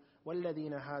آمَنُوا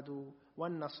وَالَّذِينَ هَادُوا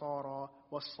وَالنَّصَارَى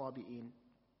وَالصَّابِئِينَ.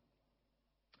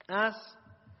 As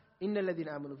إِنَّ الَّذِينَ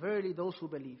آمَنُوا, verily those who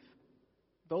believe.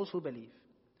 Those who believe.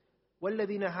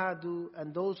 وَالَّذِينَ هَادُوا,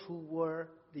 and those who were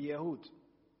the Yahud,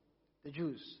 the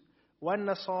Jews.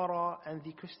 وَالنَّصَارَى, and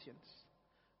the Christians.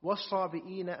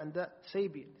 وَالصَّابِئِينَ, and the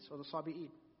Sabians, or the Sabi'in.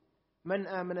 من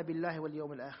آمن بالله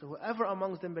واليوم الآخر. Whoever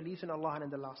amongst them believes in Allah and in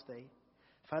the last day.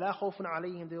 فلا خوف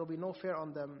عليهم, there will be no fear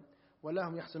on them. ولا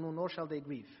هم يحزنون, nor shall they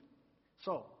grieve.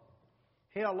 So,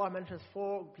 here Allah mentions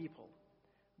 4 people.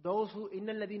 Those who, إن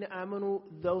الذين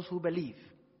آمنوا, those who believe.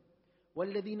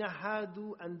 والذين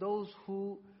هادوا, and those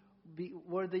who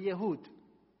were the Yahud,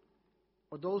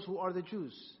 or those who are the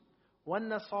Jews.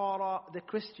 والنصارى, the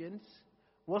Christians.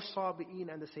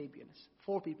 والصابئين, and the Sabians.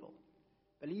 4 people.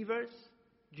 Believers,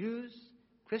 Jews,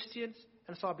 Christians,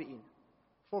 and Sabi'in.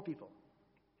 4 people.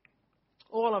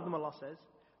 All of them, Allah says,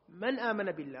 Man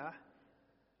amana billah,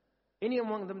 any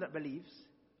among them that believes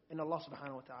in Allah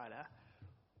subhanahu wa ta'ala,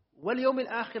 wal yawm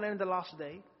al-akhir, and in the last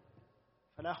day,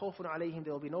 فَلَا خَوْفٌ عَلَيْهِمْ,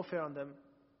 there will be no fear on them,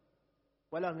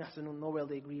 وَلَا هُمْ يَحْزَنُونَ, nor will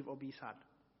they grieve or be sad.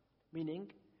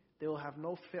 Meaning, they will have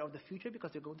no fear of the future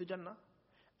because they're going to Jannah,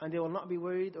 and they will not be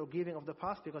worried or grieving of the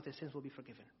past because their sins will be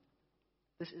forgiven.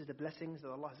 This is the blessings that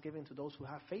Allah has given to those who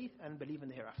have faith and believe in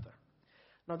the hereafter.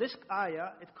 Now this ayah,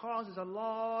 it causes a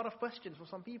lot of questions for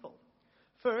some people.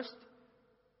 First,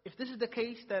 if this is the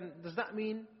case, then does that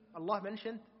mean Allah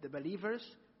mentioned the believers,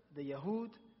 the Yahud,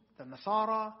 the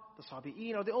Nasara, the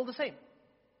Sabi'in, are they all the same?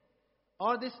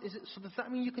 So does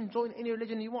that mean you can join any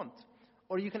religion you want?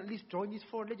 Or you can at least join these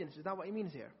 4 religions? Is that what it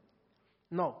means here?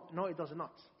 No, it does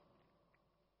not.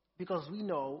 Because we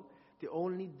know the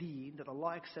only deen that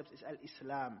Allah accepts is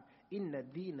al-Islam. Inna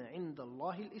ad-deena inda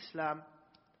Allahi al-Islam.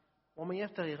 وَمَنْ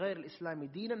يَبْتَغِي غَيْرَ الْإِسْلَامِ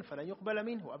دِينًا فَلَنْ يُقْبَلَ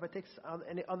مِنْهُ. Whoever takes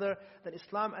any other than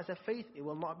Islam as a faith, it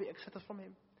will not be accepted from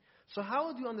him. So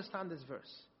how do you understand this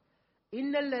verse?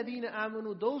 إِنَّ الَّذِينَ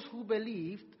آمَنُوا, those who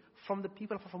believed from the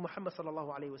people of Muhammad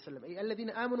sallallahu alayhi wa sallam. أي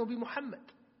الَّذِينَ آمَنوا بِمُحَمَّدٍ.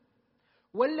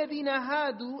 وَالَّذِينَ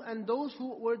هَادُوا, and those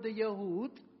who were the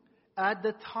Yahud at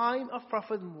the time of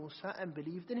Prophet Musa and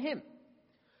believed in him.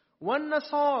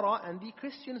 وَالنَّصَارَى, and the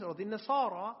Christians or the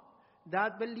Nasara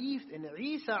that believed in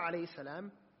Isa alayhi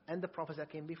salam and the prophets that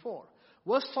came before.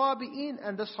 وَالصَّابِئِينَ,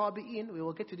 and the Sabi'in, we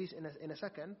will get to this in a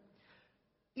second.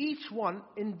 Each one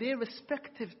in their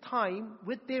respective time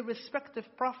with their respective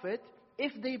prophet,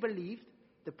 if they believed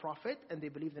the prophet and they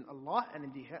believed in Allah and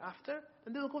in the hereafter,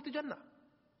 then they will go to Jannah.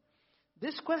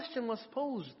 This question was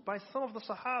posed by some of the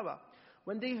Sahaba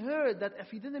when they heard that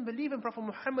if you didn't believe in Prophet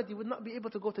Muhammad, you would not be able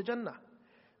to go to Jannah.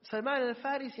 Salman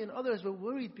al-Farisi and others were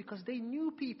worried because they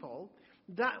knew people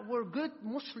that were good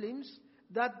Muslims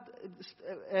that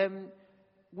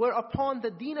were upon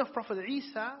the deen of Prophet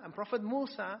Isa and Prophet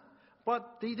Musa,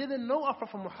 but they didn't know of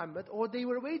Prophet Muhammad, or they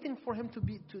were waiting for him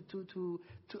to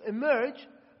emerge,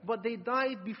 but they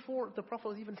died before the Prophet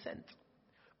was even sent.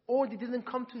 Or they didn't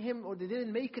come to him, or they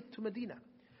didn't make it to Medina.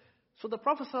 So the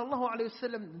Prophet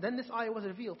ﷺ, then this ayah was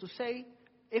revealed to say,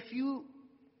 if you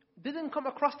didn't come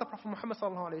across the Prophet Muhammad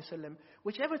ﷺ,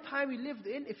 whichever time you lived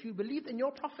in, if you believed in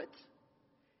your Prophet,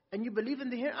 and you believed in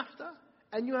the hereafter,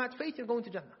 and you had faith, you're going to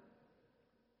Jannah.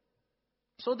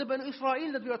 So the Banu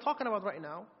Israel that we are talking about right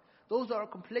now, those that are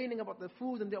complaining about the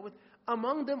food and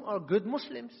among them are good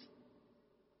Muslims.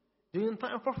 During the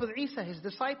time of Prophet Isa, his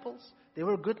disciples, they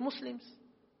were good Muslims.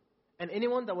 And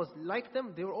anyone that was like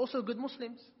them, they were also good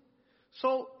Muslims.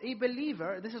 So a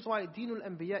believer, this is why Deenul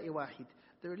Anbiya'i Wahid,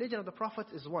 the religion of the Prophet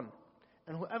is one.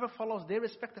 And whoever follows their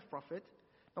respective Prophet,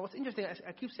 now what's interesting,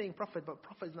 I keep saying Prophet, but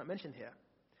Prophet is not mentioned here.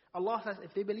 Allah says,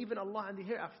 if they believe in Allah and the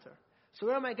hereafter. So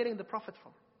where am I getting the Prophet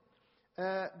from?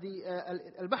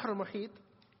 Al-Bahr al-Muhit,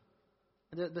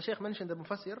 the Shaykh mentioned, the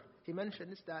Mufassir, he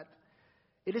mentions that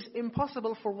it is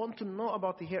impossible for one to know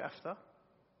about the hereafter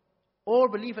or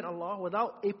believe in Allah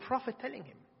without a Prophet telling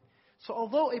him. So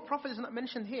although a Prophet is not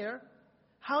mentioned here,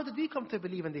 how did we come to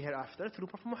believe in the hereafter? Through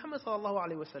Prophet Muhammad sallallahu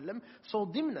alaihi wasallam. So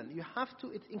dimnan, you have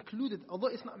to, it's included, although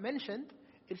it's not mentioned,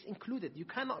 it's included. You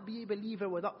cannot be a believer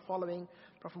without following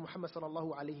Prophet Muhammad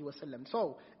sallallahu alaihi wasallam.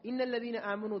 So, إِنَّ الَّذِينَ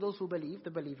آمَنُوا, those who believe,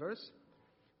 the believers,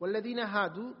 وَالَّذِينَ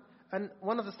هَادُوا, and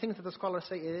one of the things that the scholars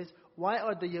say is, why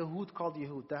are the Yahud called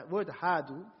Yahud? That word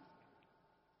Hadu,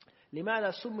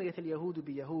 لِمَاذَا سُمِّيَتِ الْيَهُودُ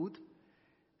بِيَهُودٍ?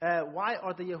 Why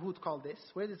are the Yahud called this?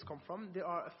 Where did this come from? There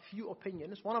are a few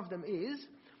opinions. One of them is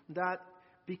that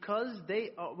because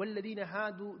they are وَالَّذِينَ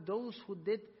هَادُوا, those who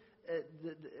did,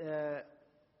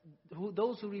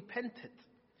 those who repented.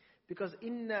 Because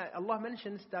Allah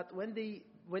mentions that when they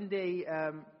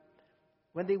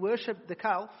worship the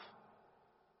calf,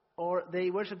 or they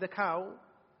worship the cow,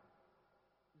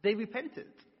 they repented.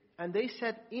 And they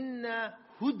said, Inna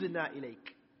hudna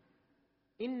ilayk.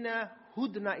 Inna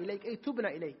hudna ilayk, ay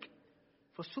tubna ilayk.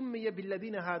 فَسُمِّيَ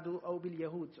بِالَّذِينَ هَادُوا أَوْ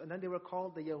بِالْيَهُودِ. And then they were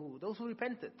called the Yahud, those who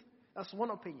repented. That's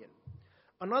one opinion.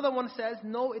 Another one says,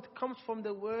 no, it comes from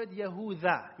the word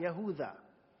Yahuda.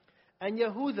 And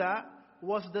Yahuda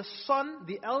was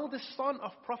the eldest son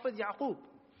of Prophet Yaqub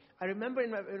I remember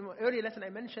in my earlier lesson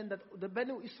I mentioned that the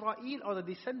Banu Israel are the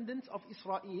descendants of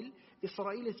Israel.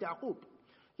 Israel is Yaqub.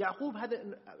 Yaqub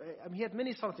he had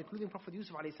many sons, including Prophet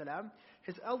Yusuf alayhi salam.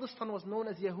 His eldest son was known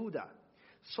as Yehuda.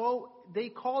 So they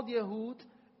called Yehud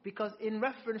because in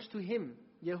reference to him,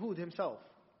 Yehud himself.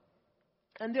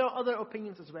 And there are other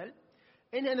opinions as well.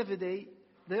 In the end of the day,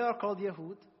 they are called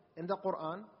Yehud in the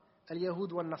Quran,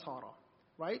 Al-Yahud wal-Nasara.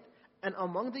 Right? And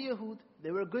among the Yehud,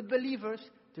 they were good believers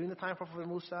during the time of Prophet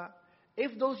Musa.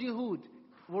 If those Yehud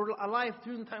were alive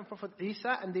during the time of Prophet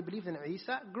Isa and they believed in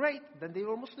Isa, great, then they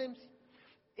were Muslims.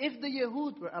 If the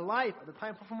Yehud were alive at the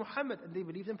time of Prophet Muhammad and they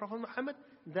believed in Prophet Muhammad,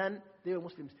 then they were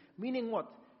Muslims. Meaning what?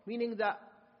 Meaning that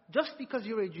just because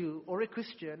you're a Jew or a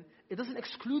Christian, it doesn't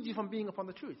exclude you from being upon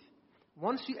the truth.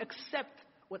 Once you accept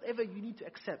whatever you need to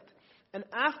accept. And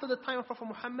after the time of Prophet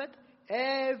Muhammad,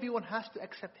 everyone has to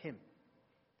accept him.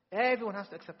 Everyone has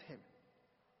to accept him.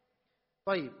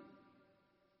 طيب.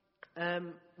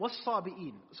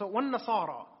 والصابئين. So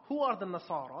والنصارى. Who are the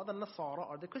Nasara? The Nasara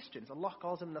are the Christians. Allah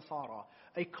calls them Nasara.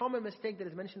 A common mistake that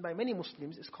is mentioned by many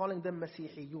Muslims is calling them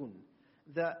Masihiyun.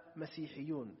 The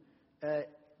Masihiyun.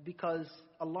 Because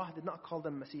Allah did not call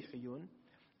them Masihiyun.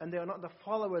 And they are not the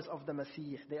followers of the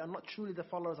Masih. They are not truly the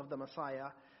followers of the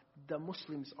Messiah. The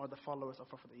Muslims are the followers of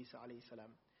Prophet Isa alayhi salam.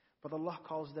 But Allah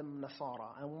calls them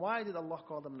Nasara. And why did Allah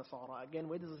call them Nasara? Again,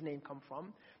 where does his name come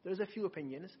from? There's a few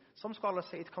opinions. Some scholars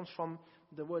say it comes from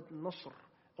the word Nusr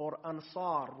or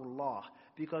Ansarullah.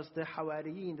 Because the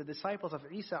Hawariyin, the disciples of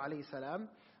Isa alayhi salam,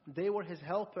 they were his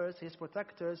helpers, his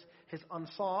protectors, his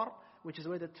Ansar, which is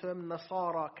where the term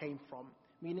Nasara came from.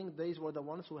 Meaning these were the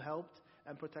ones who helped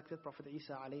and protected Prophet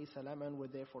Isa alayhi salam and were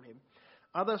there for him.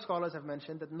 Other scholars have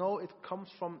mentioned that no, it comes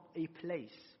from a place,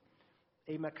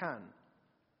 a makan,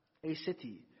 a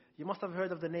city. You must have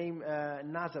heard of the name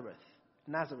Nazareth,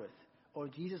 or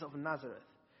Jesus of Nazareth.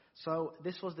 So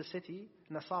this was the city,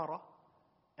 Nasara,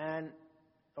 and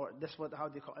this is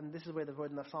where the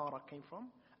word Nasara came from,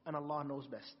 and Allah knows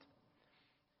best.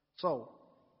 So,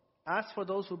 as for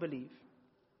those who believe,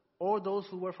 or those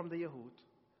who were from the Yahud,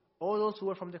 or those who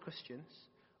were from the Christians,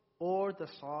 or the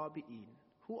Sabi'in.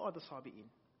 Who are the Sabi'in?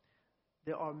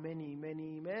 There are many,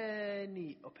 many,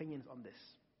 many opinions on this.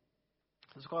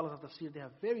 The scholars of Tafsir, they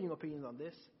have varying opinions on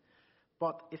this.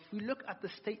 But if we look at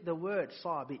the word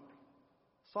Sabi,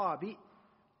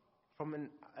 from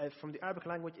the Arabic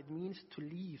language, it means to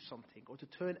leave something or to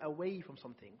turn away from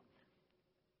something.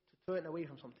 To turn away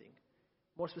from something.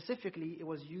 More specifically, it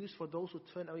was used for those who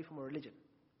turn away from a religion.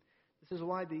 This is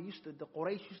why the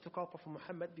Quraysh used to call Prophet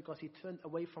Muhammad, because he turned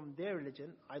away from their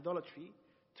religion, idolatry,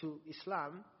 to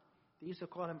Islam. They used to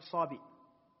call him Sabi,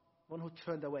 one who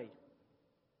turned away.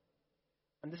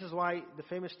 And this is why the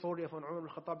famous story of when Umar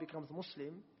al-Khattab becomes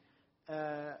Muslim,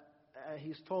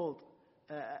 he's told,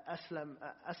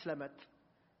 Aslamat,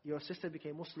 your sister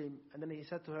became Muslim, and then he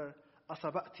said to her,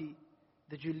 Asabati,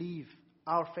 did you leave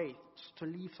our faith? To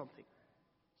leave something.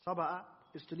 Saba'a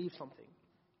is to leave something.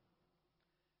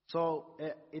 So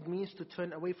it means to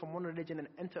turn away from one religion and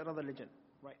enter another religion,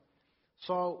 right?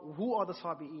 So who are the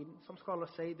Sabi'in? Some scholars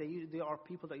say they are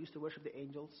people that used to worship the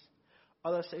angels.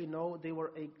 Others say no, they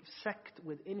were a sect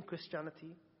within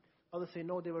Christianity. Others say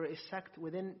no, they were a sect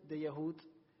within the Yahud.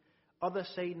 Others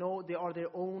say no, they are their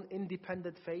own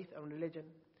independent faith and religion.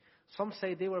 Some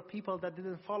say they were people that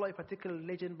didn't follow a particular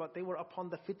religion, but they were upon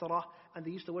the fitrah and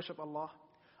they used to worship Allah.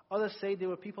 Others say they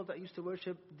were people that used to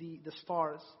worship the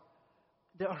stars.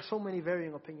 There are so many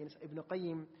varying opinions. Ibn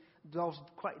Qayyim delves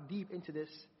quite deep into this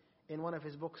in one of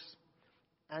his books.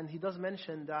 And he does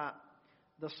mention that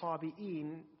the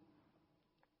Sabi'in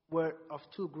were of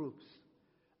two groups.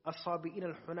 As-Sabi'in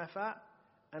al-Hunafa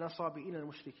and As-Sabi'in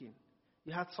al-Mushrikeen.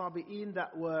 You had Sabi'in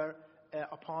that were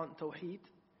upon Tawheed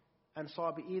and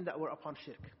Sabi'in that were upon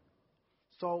Shirk.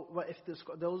 So if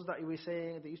those that you were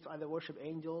saying, they used to either worship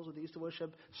angels or they used to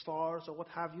worship stars or what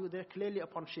have you, they're clearly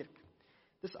upon Shirk.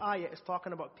 This ayah is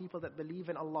talking about people that believe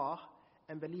in Allah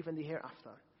and believe in the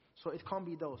hereafter. So it can't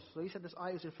be those. So he said this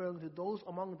ayah is referring to those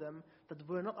among them that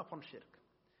were not upon Shirk.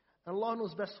 And Allah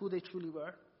knows best who they truly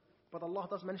were. But Allah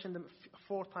does mention them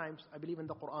 4 times, I believe, in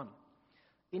the Quran.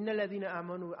 إِنَّ الَّذِينَ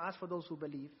آمَنُوا, as for those who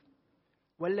believe,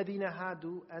 وَالَّذِينَ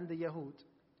هَادُوا, and the Yahud,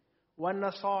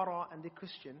 وَالنَّصَارَى, and the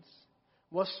Christians,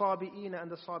 وَالصَّابِئِينَ,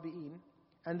 and the Sabi'in.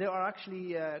 And there are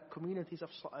actually communities of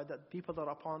people that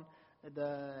are upon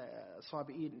the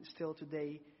Sabi'in still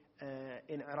today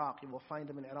in Iraq. You will find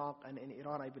them in Iraq and in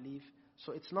Iran, I believe.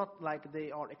 So it's not like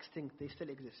they are extinct, they still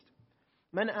exist.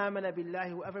 مَنْ آمَنَ بِاللَّهِ,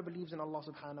 whoever believes in Allah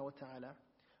subhanahu wa ta'ala,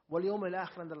 وَالْيَوْمِ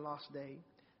الْآخِرِ, and the last day,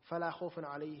 فَلَا خَوْفٌ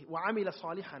عَلَيْهِ وَعَمِلَ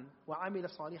صَالِحًا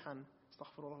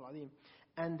أَسْتَغْفِرُ اللَّهَ الْعَظِيمَ,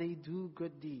 and they do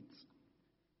good deeds.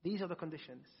 These are the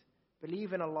conditions.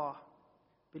 Believe in Allah,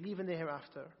 believe in the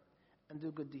hereafter, and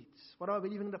do good deeds. What about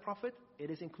believing in the Prophet? It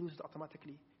is included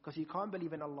automatically. Because you can't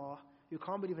believe in Allah, you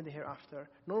can't believe in the hereafter,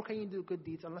 nor can you do good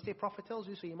deeds unless a Prophet tells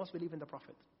you, so you must believe in the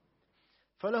Prophet.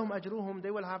 فَلَهُمْ أَجْرُهُمْ,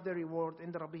 they will have their reward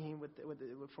in the Rabbihim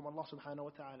from Allah subhanahu wa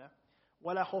ta'ala.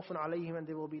 وَلَا خَوْفٌ عَلَيْهِمْ, and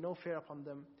there will be no fear upon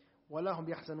them. وَلَا هُمْ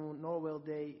يَحْزَنُونَ, nor will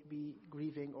they be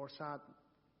grieving or sad.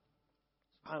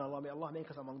 SubhanAllah, may Allah make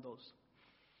us among those.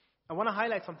 I want to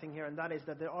highlight something here, and that is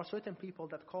that there are certain people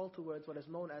that call towards what is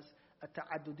known as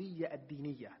التعددية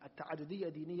الدينية.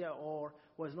 التعددية الدينية, or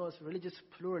what is known as religious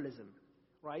pluralism,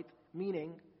 right?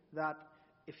 Meaning that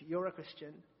if you're a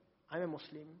Christian, I'm a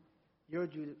Muslim, you're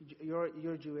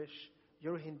Jewish,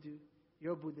 you're Hindu,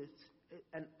 you're Buddhist,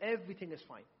 and everything is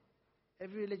fine.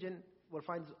 Every religion will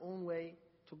find its own way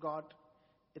to God.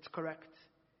 It's correct.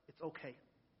 It's okay.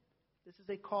 This is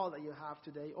a call that you have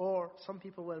today. Or some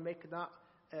people will make that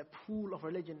pool of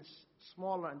religions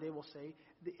smaller, and they will say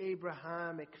the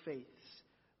Abrahamic faiths,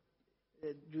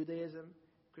 Judaism,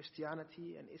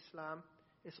 Christianity, and Islam.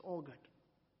 It's all good.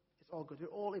 It's all good. We're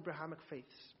all Abrahamic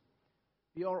faiths.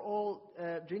 We are all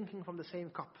drinking from the same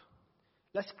cup.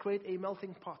 Let's create a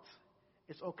melting pot.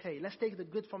 It's okay. Let's take the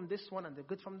good from this one and the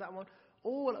good from that one.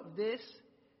 All of this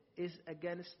is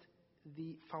against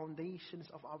the foundations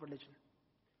of our religion.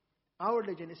 Our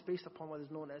religion is based upon what is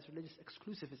known as religious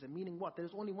exclusivism, meaning what? There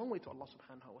is only one way to Allah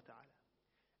subhanahu wa ta'ala.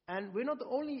 And we're not the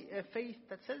only faith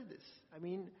that says this. I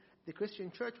mean, the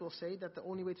Christian church will say that the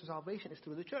only way to salvation is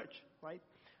through the church, right?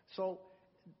 So,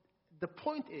 the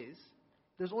point is,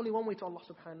 there's only one way to Allah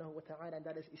subhanahu wa ta'ala, and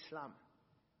that is Islam.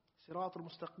 Sirat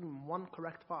al-Mustaqim, one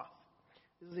correct path.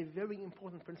 This is a very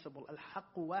important principle.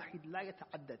 Al-Haqqu wahid la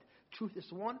yata'addad. Truth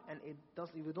is one, and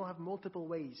we don't have multiple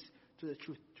ways to the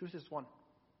truth. Truth is one.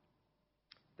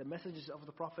 The messages of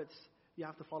the prophets, you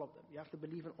have to follow them. You have to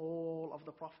believe in all of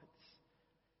the prophets.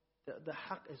 The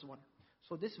haqq is one.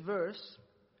 So this verse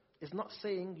is not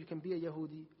saying you can be a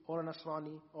Yahudi or a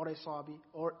Nasrani or a Sabi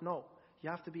or no.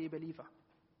 You have to be a believer.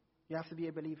 You have to be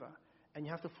a believer, and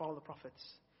you have to follow the prophets.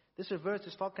 This verse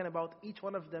is talking about each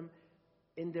one of them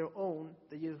in their own.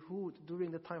 The Yahud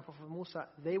during the time of Prophet Musa,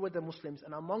 they were the Muslims,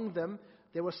 and among them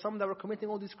there were some that were committing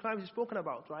all these crimes we've spoken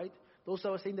about, right? Those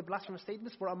that were saying the blasphemous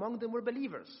statements, were among them were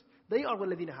believers. They are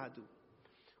وَالَّذِينَ هَادُوا.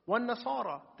 One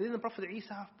Nasara, didn't the Prophet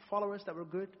Isa have followers that were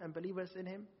good and believers in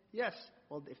him? Yes.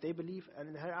 Well, if they believe and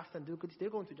in the hereafter and do good, they're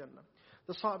going to Jannah.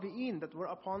 The Sabi'een that were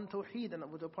upon Tawheed and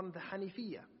were upon the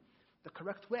Hanifiyah, the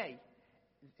correct way,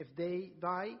 if they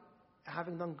die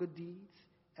having done good deeds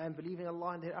and believing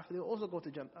Allah and thereafter, they will also go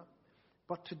to Jannah.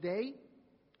 But today,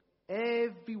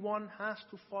 everyone has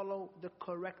to follow the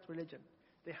correct religion.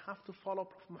 They have to follow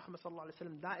Prophet Muhammad sallallahu alaihi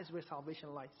wasallam. That is where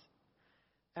salvation lies.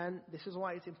 And this is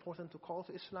why it's important to call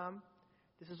to Islam.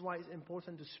 This is why it's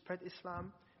important to spread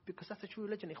Islam, because that's the true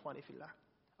religion, ikhwani fillah.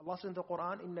 Allah says in the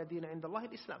Quran, إِنَّ دِينَ عِنْدَ اللَّهِ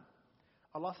الْإِسْلام.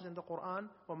 Allah says in the Quran,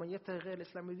 وَمَنْ يَبْتَغِ غَيْرَ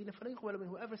الْإِسْلَامِ دِينًا فَلَنْ يُقْبَلَ مِنْهُ.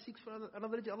 Whoever seeks for another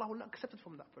religion, Allah will not accept it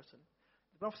from that person.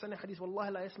 The Prophet said in hadith, وَاللَّهِ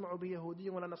لَا يَسْمَعُ بِيَهُودِيٍّ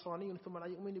وَلَا نَصْرَانِيٍّ ثُمَّ لَا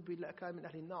يُؤْمِنُ بِي إِلَّا كَانَ مِنْ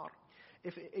أَهْلِ النَّارِ.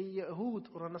 If a Yahud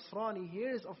or a Nasrani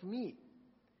hears of me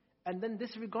and then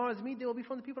disregards me, they will be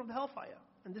from the people of the hellfire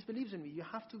and disbelieves in me. You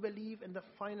have to believe in the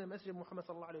final message of Muhammad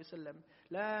sallallahu alayhi wa sallam.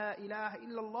 La ilaha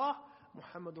illallah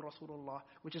Muhammadur Rasulullah.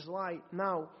 Which is why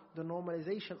now the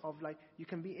normalization of you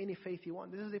can be any faith you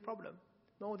want, this is a problem.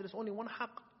 No, there is only one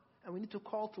haqq, and we need to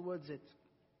call towards it.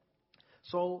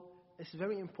 So it's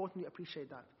very important we appreciate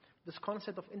that. This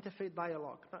concept of interfaith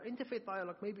dialogue. Now, interfaith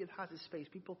dialogue, maybe it has its space.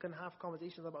 People can have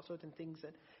conversations about certain things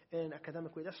in an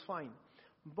academic way. That's fine.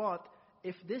 But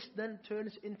if this then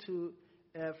turns into,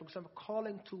 for example,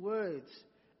 calling towards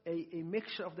a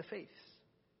mixture of the faiths,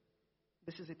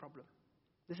 this is a problem.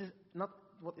 This is not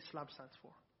what Islam stands for.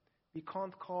 We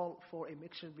can't call for a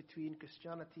mixture between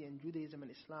Christianity and Judaism and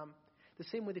Islam. The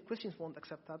same way the Christians won't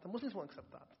accept that, the Muslims won't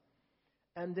accept that.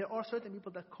 And there are certain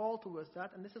people that call towards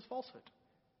that, and this is falsehood.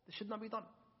 This should not be done.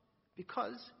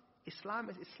 Because Islam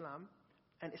is Islam,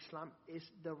 and Islam is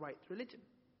the right religion.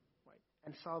 Right?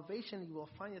 And salvation, you will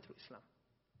find it through Islam.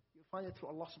 You will find it through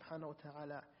Allah subhanahu wa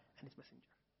ta'ala and His Messenger.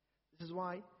 This is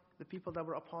why the people that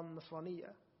were upon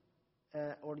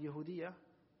Nasraniyah or Yahudiyah,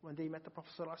 when they met the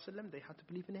Prophet sallallahu alaihi wasallam, they had to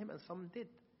believe in him, and some did.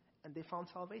 And they found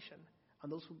salvation.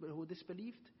 And those who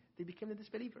disbelieved, they became the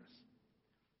disbelievers.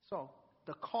 So,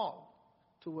 the call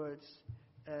towards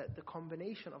the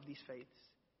combination of these faiths,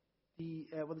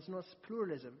 what is known as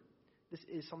pluralism, this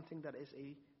is something that is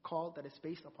a call that is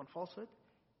based upon falsehood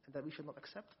and that we should not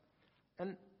accept.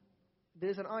 And there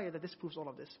is an ayah that disproves all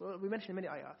of this. Well, we mentioned many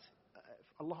ayats.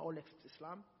 Allah only accepts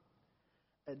Islam.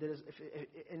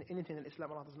 If anything in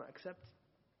Islam Allah does not accept.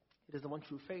 It is the one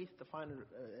true faith, the final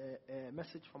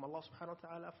message from Allah subhanahu wa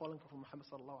ta'ala, following Prophet Muhammad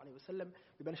sallallahu alayhi wa sallam.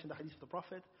 We mentioned the hadith of the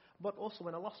Prophet. But also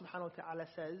when Allah subhanahu wa ta'ala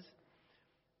says,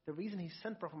 the reason He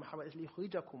sent Prophet Muhammad is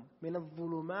لِيُخْرِجَكُمْ مِنَ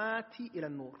الظُّلُمَاتِ إِلَى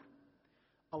النُّورِ.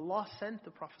 Allah sent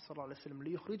the Prophet sallallahu alayhi wa sallam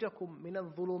لِيُخْرِجَكُمْ مِنَ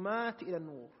الظُّلُمَاتِ إِلَى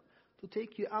النُّورِ, to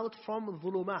take you out from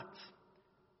dhulumat,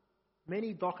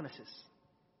 many darknesses.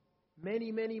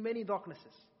 Many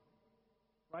darknesses.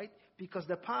 Right? Because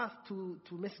the path to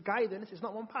misguidance is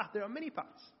not one path. There are many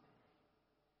paths.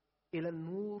 إِلَى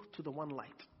النُّورِ, to the one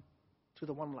light. To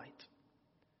the one light.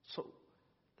 So,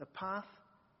 the path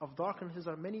of darknesses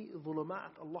are many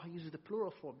dhulumat. Allah uses the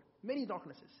plural form. Many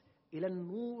darknesses. إِلَى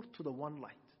النُّورِ, to the one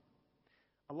light.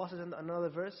 Allah says in another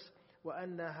verse,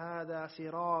 وَأَنَّ هَذَا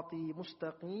صِرَاطِي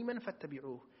مُسْتَقِيمًا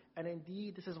فَاتَّبِعُوهُ. And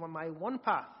indeed, this is my one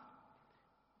path.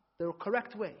 The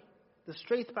correct way. The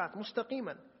straight path.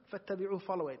 مُسْتَقِيمًا فَاتَّبِعُوهُ,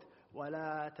 follow it.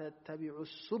 وَلَا تَتَّبِعُوا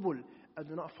السُّبُلِ, and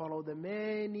do not follow the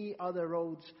many other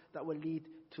roads that will lead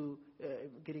to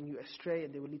getting you astray,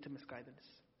 and they will lead to misguidance.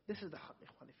 This is the haqq,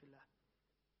 ikhwani fillah.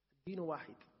 Deen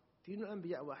wahid. Deen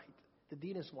al-anbiya wahid. The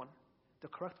deen is one. The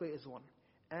correct way is one.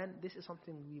 And this is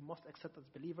something we must accept as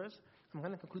believers. I'm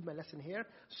going to conclude my lesson here.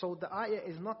 So the ayah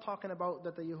is not talking about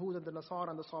that the Yahud and the Nasara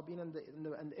and the Sabiin and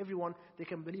everyone, they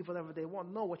can believe whatever they want.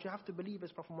 No, what you have to believe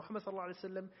is Prophet Muhammad sallallahu alaihi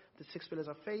wasallam, the 6 pillars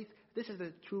of faith. This is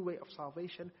the true way of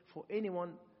salvation for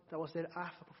anyone that was there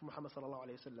after Prophet Muhammad sallallahu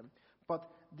alaihi wasallam.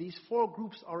 But these 4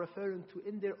 groups are referring to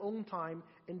in their own time,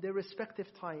 in their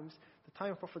respective times. The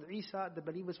time of Prophet Isa, the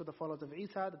believers were the followers of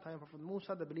Isa. The time of Prophet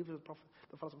Musa, the believers were the followers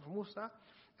of Prophet Musa.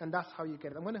 And that's how you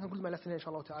get it. I'm going to conclude my lesson here,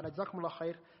 inshallah ta'ala. جزاكم الله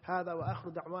خير. هذا وآخر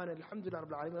دعوانا الحمد لله رب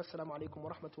العالمين. السلام عليكم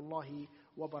ورحمة الله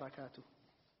وبركاته.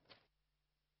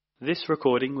 This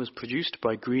recording was produced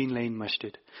by Green Lane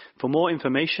Masjid. For more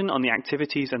information on the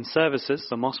activities and services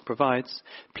the mosque provides,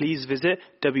 please visit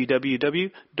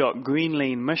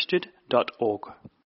www.greenlanemasjid.org.